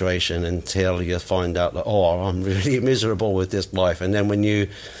that situation until you find out that I'm really miserable with this life. And then when you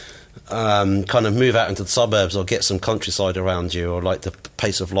kind of move out into the suburbs or get some countryside around you, or like the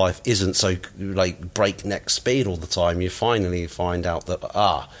pace of life isn't so like breakneck speed all the time, you finally find out that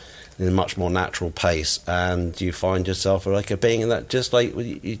in a much more natural pace, and you find yourself like a being that just like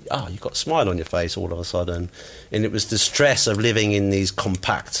you've got a smile on your face all of a sudden. And it was the stress of living in these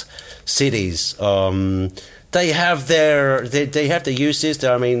compact cities. They have their uses.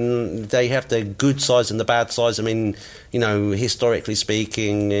 I mean, they have the good sides and the bad sides. I mean, historically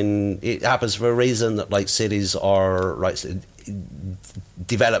speaking, and it happens for a reason that like cities are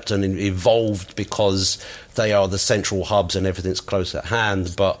developed and evolved because they are the central hubs and everything's close at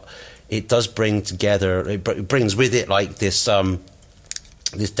hand. But it does bring together, it brings with it like this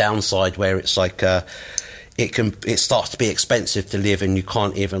this downside where it's like it starts to be expensive to live, and you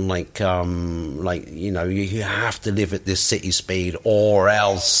can't even you have to live at this city speed, or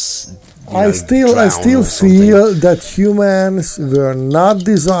else I still feel that humans were not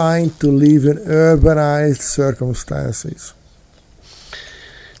designed to live in urbanized circumstances.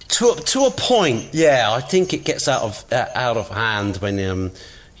 To a point, yeah. I think it gets out of hand when Now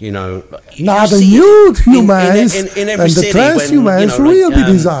the youth humans in every and the city transhumans will be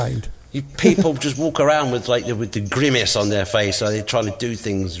designed. People just walk around with the grimace on their face, so they're trying to do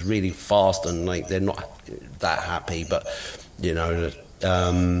things really fast, and they're not that happy. But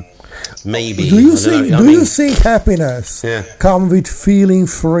maybe. Do you think happiness come with feeling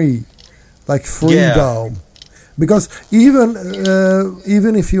free, like freedom? Yeah. Because even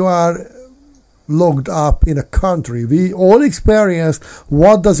if you are locked up in a country, we all experienced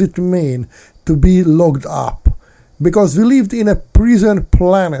what does it mean to be locked up. Because we lived in a prison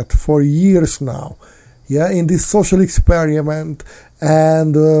planet for years now, in this social experiment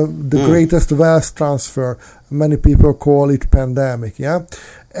and the greatest wealth transfer. Many people call it pandemic, and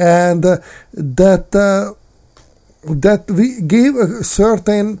that we gave a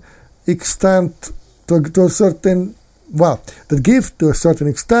certain extent to a certain that give to a certain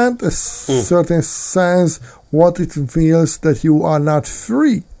extent a certain sense what it feels that you are not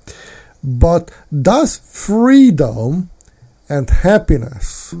free. But does freedom and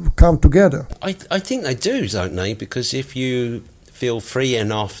happiness come together? I think they do, don't they? Because if you feel free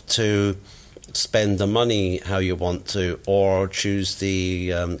enough to spend the money how you want to, or choose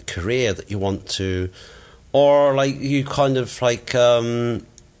the career that you want to, or you kind of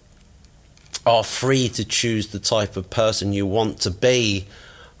are free to choose the type of person you want to be,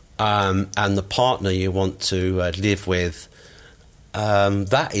 and the partner you want to live with.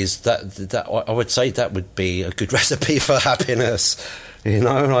 That I would say that would be a good recipe for happiness,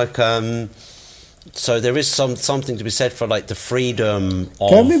 so there is something to be said for the freedom of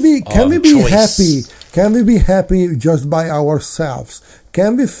can we be choice. Can we be happy just by ourselves?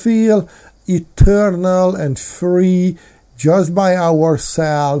 Can we feel eternal and free just by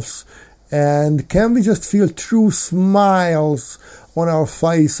ourselves? And can we just feel true smiles on our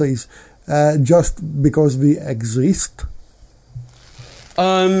faces just because we exist?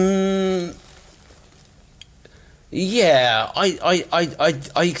 Yeah,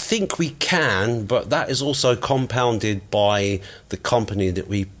 I think we can, but that is also compounded by the company that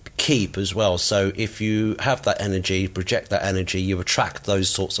we keep as well. So if you have that energy, project that energy, you attract those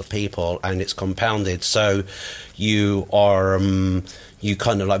sorts of people, and it's compounded. So you are you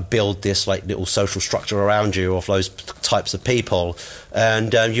kind of build this little social structure around you of those types of people,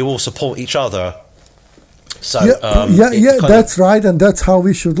 and you all support each other. So that's right, and that's how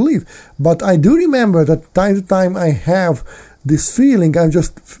we should live. But I do remember that time to time I have this feeling I'm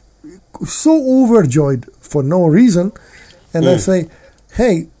just so overjoyed for no reason, and I say,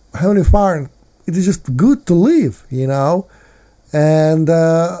 "Hey, Heavenly Father, it is just good to live, and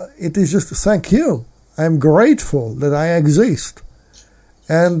it is just thank you. I'm grateful that I exist."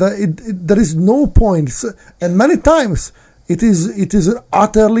 And there is no point, and many times it is an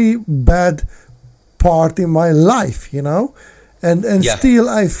utterly bad part in my life, and still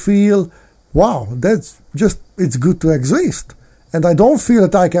I feel, wow, that's just, it's good to exist. And I don't feel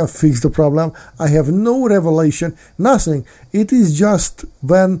that I can fix the problem. I have no revelation, nothing. It is just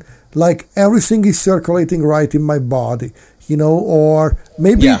when everything is circulating right in my body, or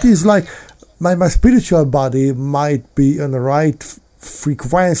maybe it is my spiritual body might be on the right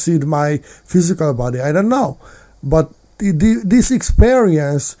frequency with my physical body. I don't know. But this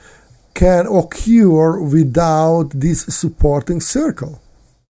experience can occur without this supporting circle.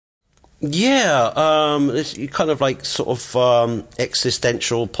 Yeah, it's kind of sort of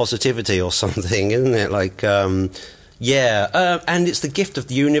existential positivity or something, isn't it? And it's the gift of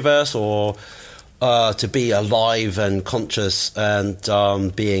the universe, or to be alive and conscious, and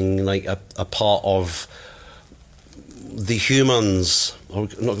being a part of the humans. I'm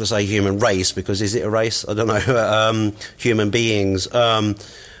not going to say human race, because is it a race? I don't know. Human beings. And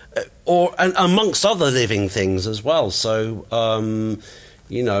amongst other living things as well. So,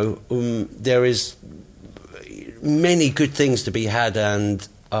 there is many good things to be had, and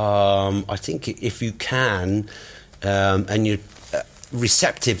I think if you can, and you're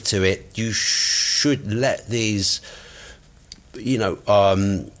receptive to it, you should let these,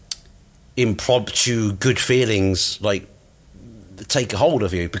 impromptu good feelings take a hold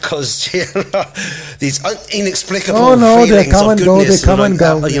of you, because these inexplicable feelings they come of and goodness, go. They come and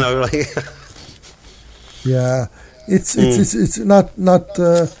go. Yeah, it's not.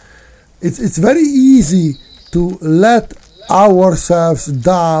 It's very easy to let ourselves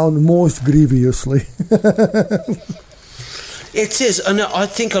down most grievously. It is, and I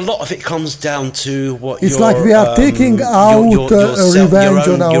think a lot of it comes down to what it's like we are taking out revenge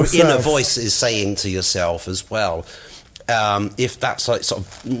on ourselves. Your inner voice is saying to yourself as well. If that's like sort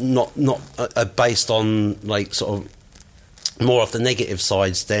of not based on like sort of more of the negative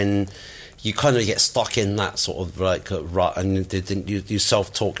sides, then you kind of get stuck in that sort of like rut, and you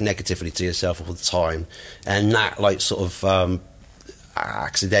self-talk negatively to yourself all the time, and that like sort of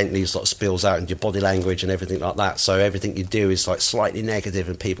accidentally sort of spills out into your body language and everything like that. So everything you do is like slightly negative,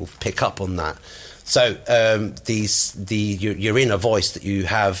 and people pick up on that. So your inner voice that you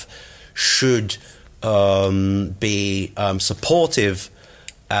have should be supportive.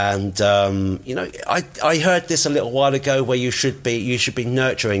 And I heard this a little while ago, where you should be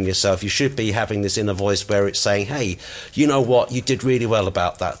nurturing yourself. You should be having this inner voice where it's saying, "Hey, you know what? You did really well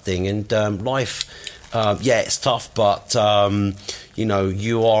about that thing." And life, it's tough, but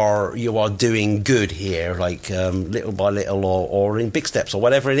you are doing good here, like little by little, or in big steps, or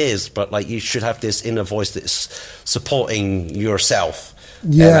whatever it is. But like you should have this inner voice that's supporting yourself.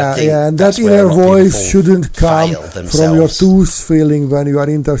 And that inner voice shouldn't come from your tooth feeling when you are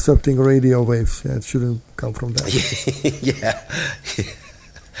intercepting radio waves. Yeah, it shouldn't come from that.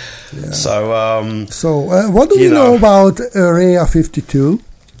 So, what do we know about Area 52?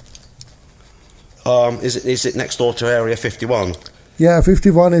 Is it next door to Area 51? Yeah,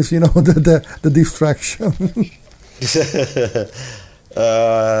 51 is the distraction.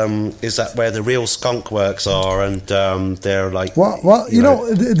 Is that where the real skunk works are, and they're like... Well,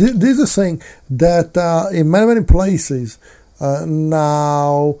 there's a saying that in many places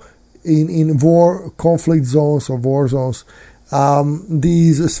now in war conflict zones or war zones,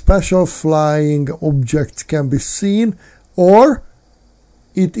 these special flying objects can be seen, or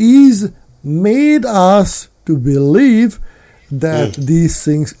it is made us to believe that these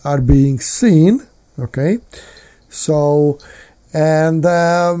things are being seen. Okay, so... And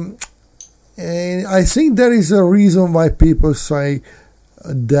I think there is a reason why people say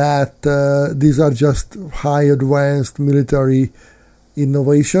that these are just high advanced military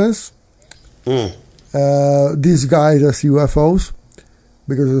innovations. Disguised as UFOs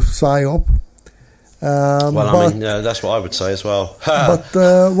because of PSYOP. That's what I would say as well. But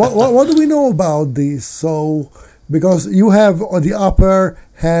what do we know about this? So, because you have the upper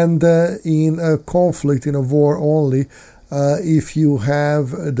hand in a conflict, in a war only, if you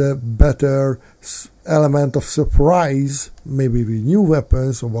have the better element of surprise, maybe with new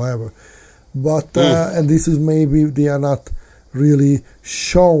weapons or whatever. But and this is maybe they are not really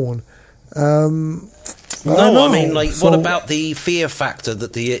shown. What about the fear factor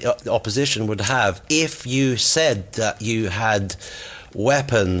that the opposition would have if you said that you had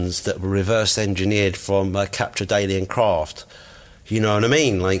weapons that were reverse engineered from captured alien craft? You know what I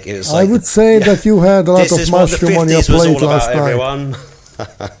mean? Like it's. I would say that you had a lot of mushroom on your plate last night.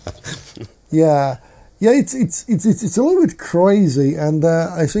 It's a little bit crazy, and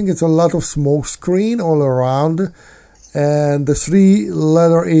I think it's a lot of smoke screen all around. And the three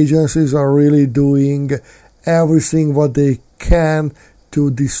leather agencies are really doing everything what they can to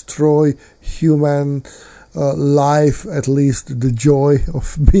destroy human life, at least the joy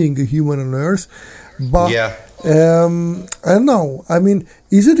of being a human on Earth. But I don't know. I mean,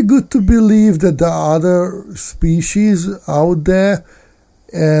 is it good to believe that the other species out there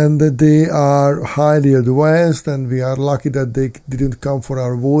and that they are highly advanced and we are lucky that they didn't come for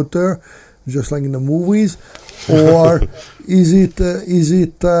our water, just like in the movies? Or is it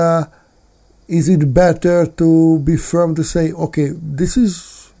better to be firm to say, okay,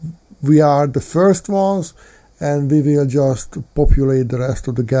 we are the first ones and we will just populate the rest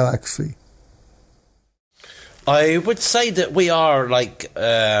of the galaxy? I would say that we are like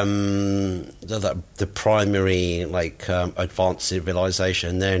the primary advanced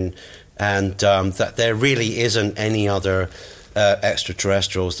civilization then, and that there really isn't any other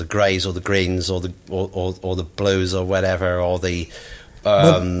extraterrestrials, the greys or the greens or the blues or whatever, or the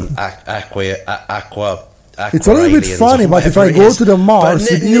aqua. It's a little bit funny, but if I go to the Mars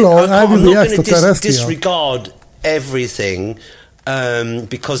with Elon, I will be extraterrestrial. Disregard everything.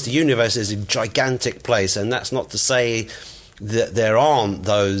 Because the universe is a gigantic place, and that's not to say that there aren't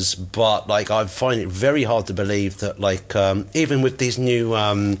those, but I find it very hard to believe that even with these new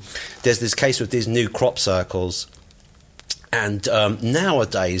there's this case with these new crop circles, and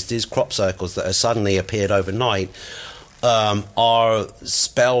nowadays these crop circles that have suddenly appeared overnight are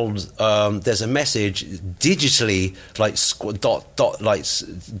spelled. There's a message digitally,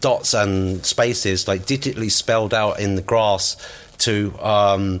 dots and spaces, digitally spelled out in the grass to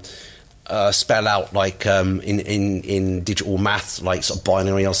spell out like in digital math, like sort of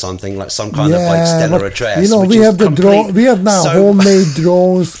binary or something, like some kind of like stellar address. You know, we have we have now homemade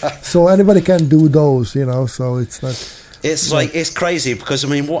drones, so anybody can do those. You know, so it's not. It's like it's crazy because I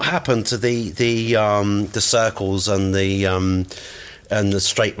mean, what happened to the circles and the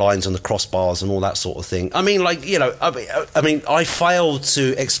straight lines and the crossbars and all that sort of thing? I mean, like, you know, I mean, I failed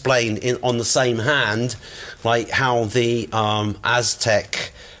to explain on the same hand, like how the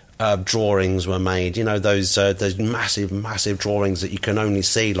Aztec drawings were made. You know, those massive drawings that you can only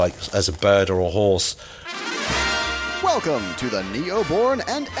see like as a bird or a horse. Welcome to the Neoborn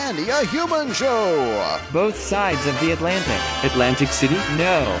and Andy a Human Show. Both sides of the Atlantic. Atlantic City?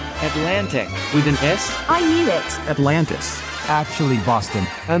 No, Atlantic. With an S? I knew it. Atlantis. Actually Boston.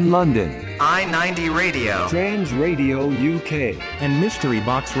 And London. I-90 Radio. Trans Radio UK. And Mystery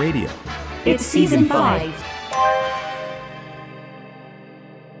Box Radio. It's season 5.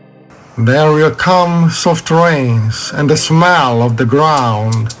 There will come soft rains and the smell of the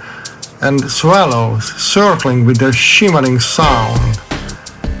ground, and swallows circling with their shimmering sound,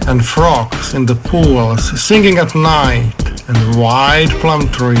 and frogs in the pools singing at night, and white plum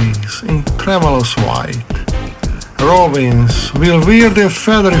trees in tremulous white. Robins will wear their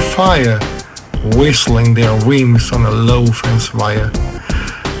feathery fire, whistling their whims on a low fence wire.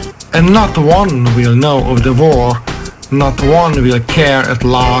 And not one will know of the war, not one will care at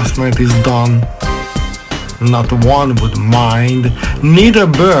last when it is done. Not one would mind, neither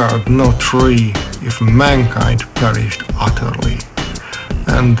bird nor tree, if mankind perished utterly.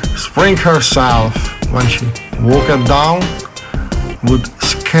 And spring herself, when she walked down, would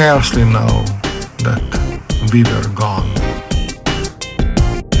scarcely know that we were gone.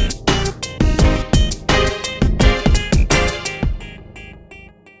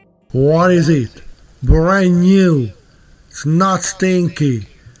 What is it? Brand new. It's not stinky.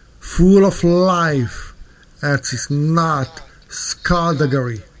 Full of life. That is not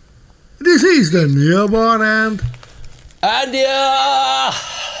skullduggery. This is the Newborn and Andy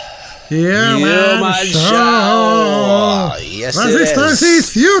Human Show. Yes, Resistance it is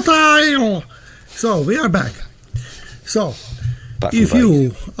futile. So we are back. So if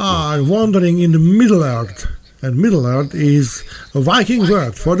you are wandering in the Middle Earth, and Middle Earth is a Viking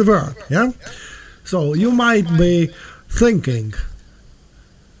word for the world, yeah. So you might be thinking.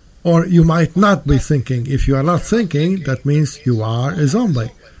 Or you might not be thinking. If you are not thinking, that means you are a zombie.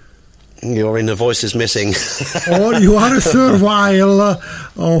 You're in the voices missing. Or you are a servile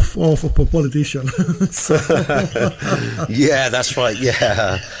of a politician. Yeah, that's right.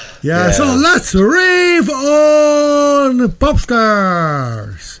 Yeah. So let's rave on pop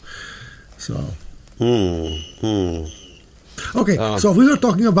stars. So. Okay, so we were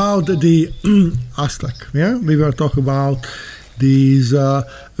talking about the Aztec. Yeah, we were talking about these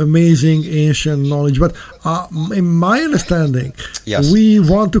amazing ancient knowledge, but in my understanding, yes, we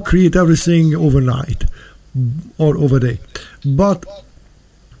want to create everything overnight or overday. But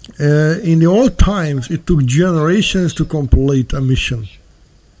in the old times, it took generations to complete a mission.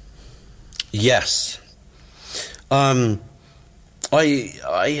 Yes. I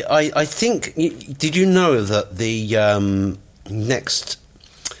think. Did you know that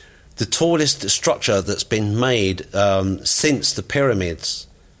the tallest structure that's been made since the pyramids,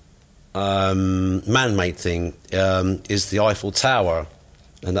 man-made thing, is the Eiffel Tower,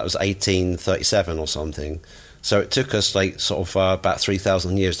 and that was 1837 or something. So it took us like sort of about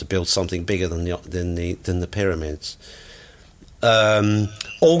 3,000 years to build something bigger than the pyramids.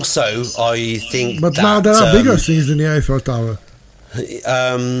 Also, I think. But that, now there are bigger things than the Eiffel Tower.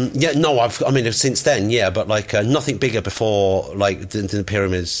 Since then, yeah, but like nothing bigger before, like the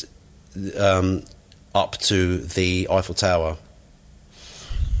pyramids. Up to the Eiffel Tower.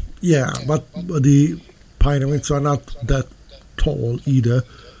 Yeah, but the pyramids are not that tall either.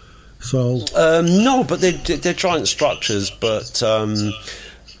 So no, but they're giant structures. But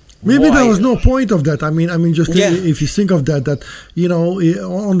maybe there was no point of that. I mean, just if you think of that, you know,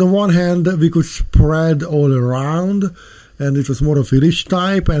 on the one hand we could spread all around, and it was more of a village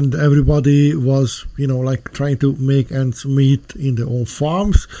type, and everybody was, you know, like trying to make ends meet in their own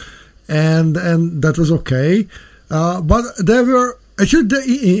farms. And that was okay, but there were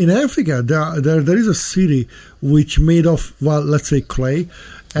actually in Africa there is a city which made of, well, let's say clay,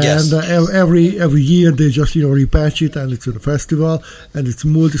 and yes, every year they just, you know, repatch it, and it's a festival, and it's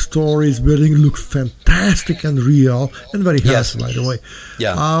multi-stories building, looks fantastic and real and very handsome, by the way.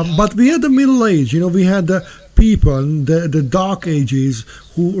 Yeah. But we had the Middle Age, you know, we had people, the Dark Ages,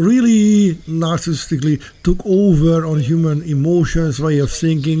 who really narcissistically took over on human emotions, way of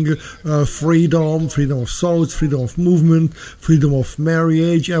thinking, freedom of thoughts, freedom of movement, freedom of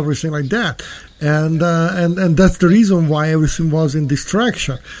marriage, everything like that. And that's the reason why everything was in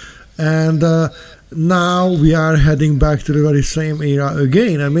distraction. And now we are heading back to the very same era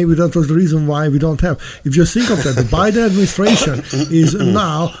again, and maybe that was the reason why we don't have. If you think of that, the Biden administration is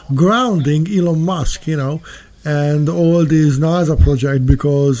now grounding Elon Musk, and all these NASA projects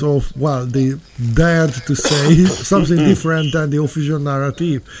because of, well, they dared to say something different than the official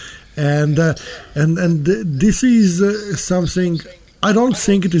narrative, and this is something. I don't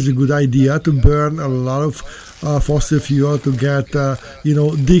think it is a good idea to burn a lot of fossil fuel to get,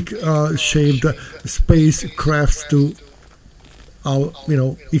 dick-shaped spacecrafts to our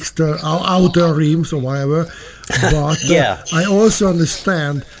outer rims or whatever. But I also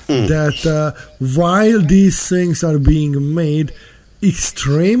understand that while these things are being made,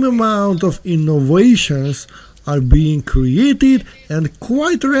 extreme amount of innovations are being created, and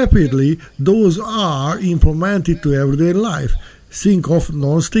quite rapidly those are implemented to everyday life. Think of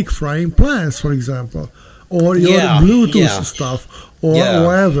non-stick frying pans, for example, or your Bluetooth stuff, or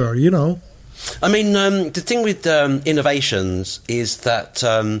whatever, I mean, the thing with innovations is that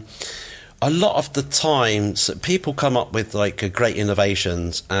a lot of the times people come up with like great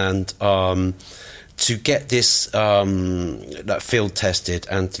innovations, and to get this field tested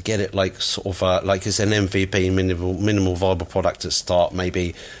and to get it like sort of like it's an MVP, minimal viable product at start,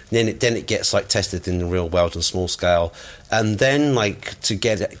 maybe then it gets like tested in the real world on small scale, and then like to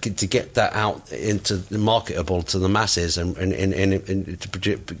get that out into the marketable to the masses and to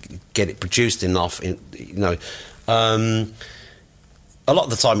get it produced enough, a lot of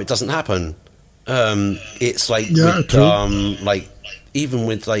the time it doesn't happen. It's like even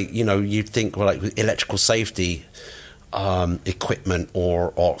with you think with electrical safety equipment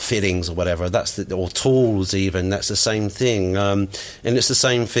or fittings or whatever, or tools even, that's the same thing, and it's the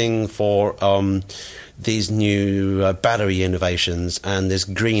same thing for these new battery innovations and this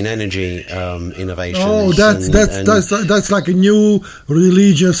green energy innovations. Oh, that's like a new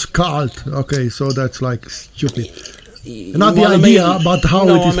religious cult. Okay, so that's like stupid. Not the idea, but how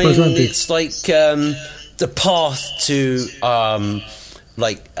it is presented. It's like the path to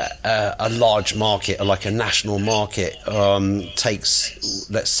a large market, or like a national market, takes,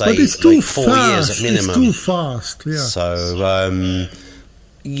 let's say, but it's too 4 fast. years at minimum. It's too fast, yeah. So,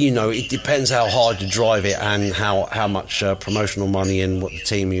 it depends how hard you drive it and how much promotional money and what the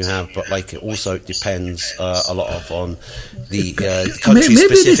team you have. But it also depends a lot on the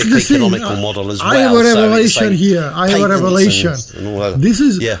country-specific economical model as well. I have a revelation here. I have a revelation. And all that. This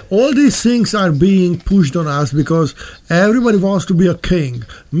is all these things are being pushed on us because everybody wants to be a king.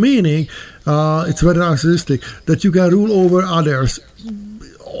 Meaning, it's very narcissistic that you can rule over others.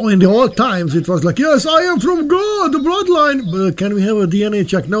 In the old times, it was like, yes, I am from God, the bloodline. But can we have a DNA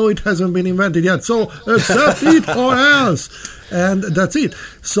check? No, it hasn't been invented yet. So accept it or else. And that's it.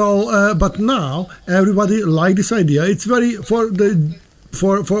 So, but now everybody like this idea. It's very for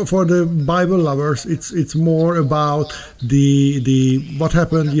the Bible lovers. It's more about the what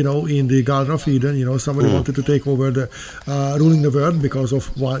happened, in the Garden of Eden. Somebody wanted to take over the ruling the world because of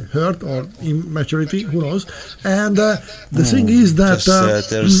what, hurt or immaturity, who knows? And the thing is that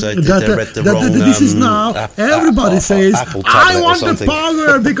this is now everybody says, I want the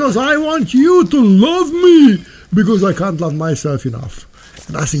power because I want you to love me because I can't love myself enough.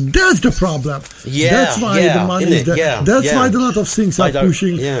 And I think that's the problem. That's why the money is there. That's why a lot of things are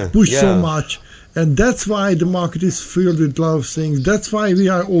pushed so much. And that's why the market is filled with a lot of things. That's why we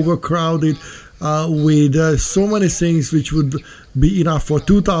are overcrowded with so many things which would be enough for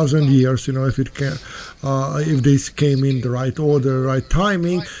 2,000 years, if it can, if this came in the right order, right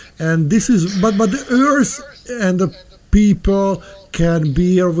timing. And this is, but the earth and the people can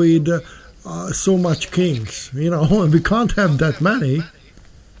bear with so much kings, and we can't have that many.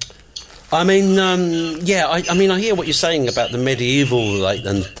 I mean, I hear what you're saying about the medieval,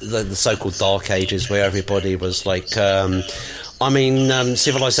 and the so-called Dark Ages, where everybody was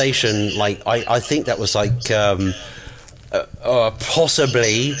civilization. I think that was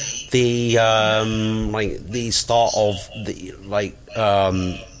possibly the start of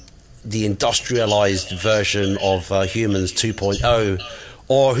the industrialized version of humans 2.0.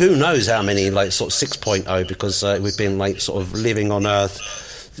 Or who knows how many, sort of 6.0, because we've been living on Earth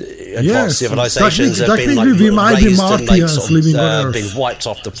advanced civilizations have been like technically we might be raised and Martians living on Earth. been wiped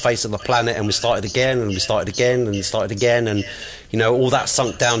off the face of the planet, and we started again, and we started again, and we started again, and all that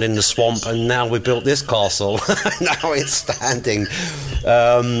sunk down in the swamp, and now we built this castle. Now it's standing.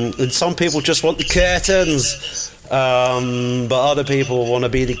 And some people just want the curtains, but other people want to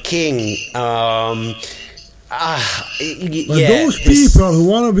be the king. Those people who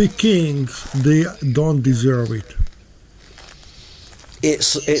want to be kings, they don't deserve it.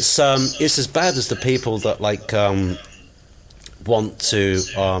 It's as bad as the people that want to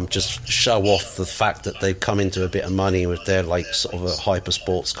just show off the fact that they've come into a bit of money with their sort of a hyper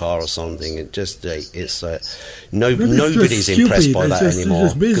sports car or something. Nobody's impressed by that anymore,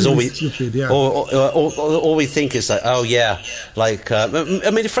 because all we think is that, oh yeah,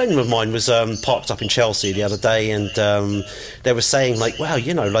 I mean, a friend of mine was parked up in Chelsea the other day, and they were saying wow,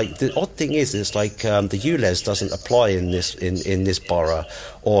 the odd thing is the ULEZ doesn't apply in this borough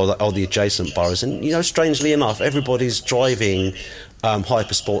or the adjacent boroughs, and strangely enough, everybody's driving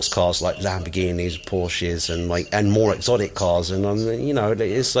hyper sports cars like Lamborghinis, Porsches, and more exotic cars, and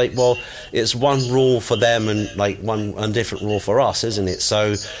it's it's one rule for them and one different rule for us, isn't it?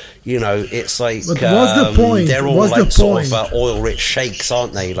 So it's but what's the point? They're all sort of oil-rich sheiks,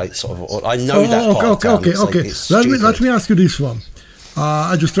 aren't they? I know that. Okay. Let me ask you this one.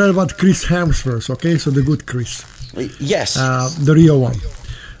 I just read about Chris Hemsworth. Okay, so the good Chris. Yes. The real one.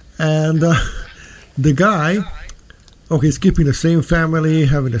 And the guy, he's keeping the same family,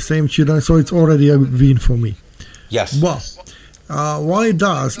 having the same children, so it's already a win for me. Yes. Well, what he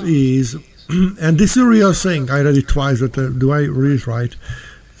does is, and this is a real thing, I read it twice, but do I read it right?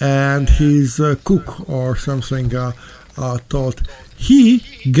 And his cook or something thought he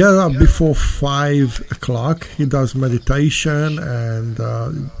gets up before 5 o'clock, he does meditation and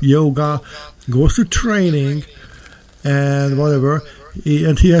yoga, goes to training and whatever,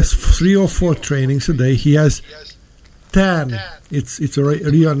 and he has 3 or 4 trainings a day. He has 10, it's a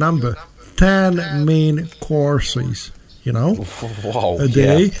real number, 10 main courses, wow, a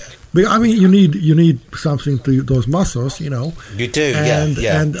day. Yeah. But, I mean, you need something to those muscles, You do, and,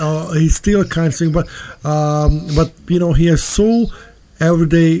 yeah. And he's still kind of thing, but he has so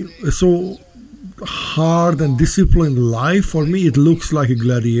everyday, so hard and disciplined life. For me, it looks like a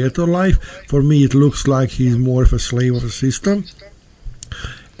gladiator life. For me, it looks like he's more of a slave of the system.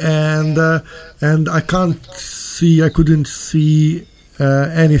 And I couldn't see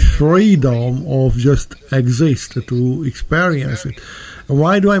any freedom of just exist to experience it. And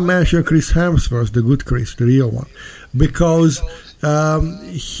why do I mention Chris Hemsworth, the good Chris, the real one? Because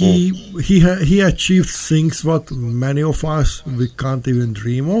he achieved things what many of us we can't even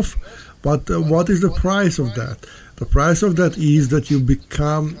dream of. But what is the price of that? The price of that is that you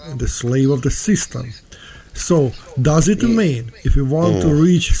become the slave of the system. So, does it mean if we want to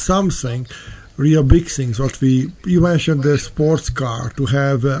reach something, real big things, you mentioned the sports car, to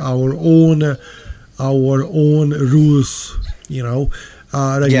have our own rules,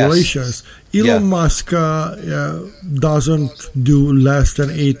 regulations. Yes. Elon Musk doesn't do less than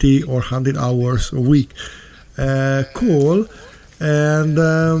 80 or 100 hours a week. Cool. And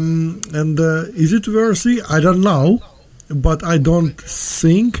is it worthy? I don't know, but I don't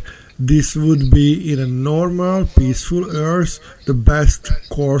think this would be in a normal, peaceful earth the best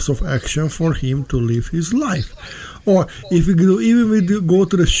course of action for him to live his life. Or if we go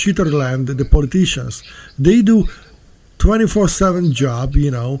to the shitterland, the politicians, they do 24/7 job,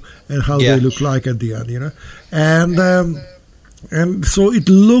 and how they look like at the end, and so it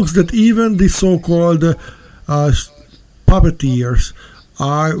looks that even the so-called puppeteers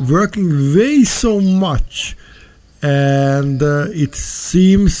are working way so much, and it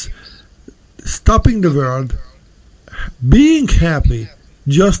seems stopping the world, being happy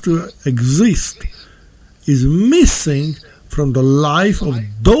just to exist, is missing from the life of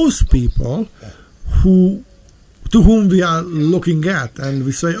those people to whom we are looking at, and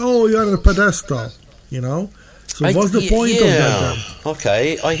we say, "Oh, you're on a pedestal," So what's the point of that then?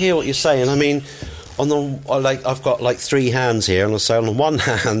 Okay, I hear what you're saying. I mean, I've got 3 hands here, and I say on the one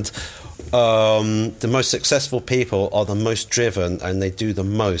hand, the most successful people are the most driven, and they do the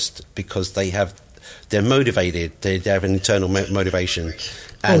most because they're motivated. They have an internal motivation.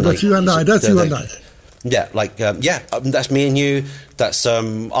 And that's you and I. That's you and I. Yeah, that's me and you. That's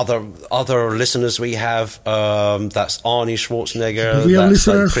other listeners we have. That's Arnie Schwarzenegger. That's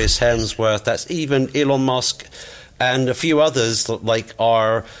Chris Hemsworth. That's even Elon Musk, and a few others that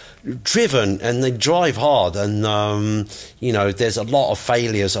are driven, and they drive hard, and there's a lot of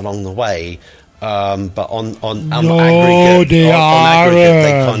failures along the way, but on aggregate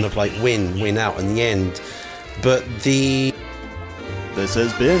they kind of win out in the end. But This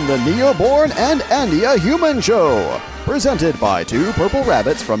has been the Neoborn and Andy a Human Show, presented by two purple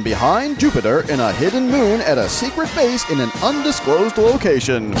rabbits from behind Jupiter in a hidden moon at a secret base in an undisclosed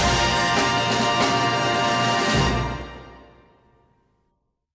location.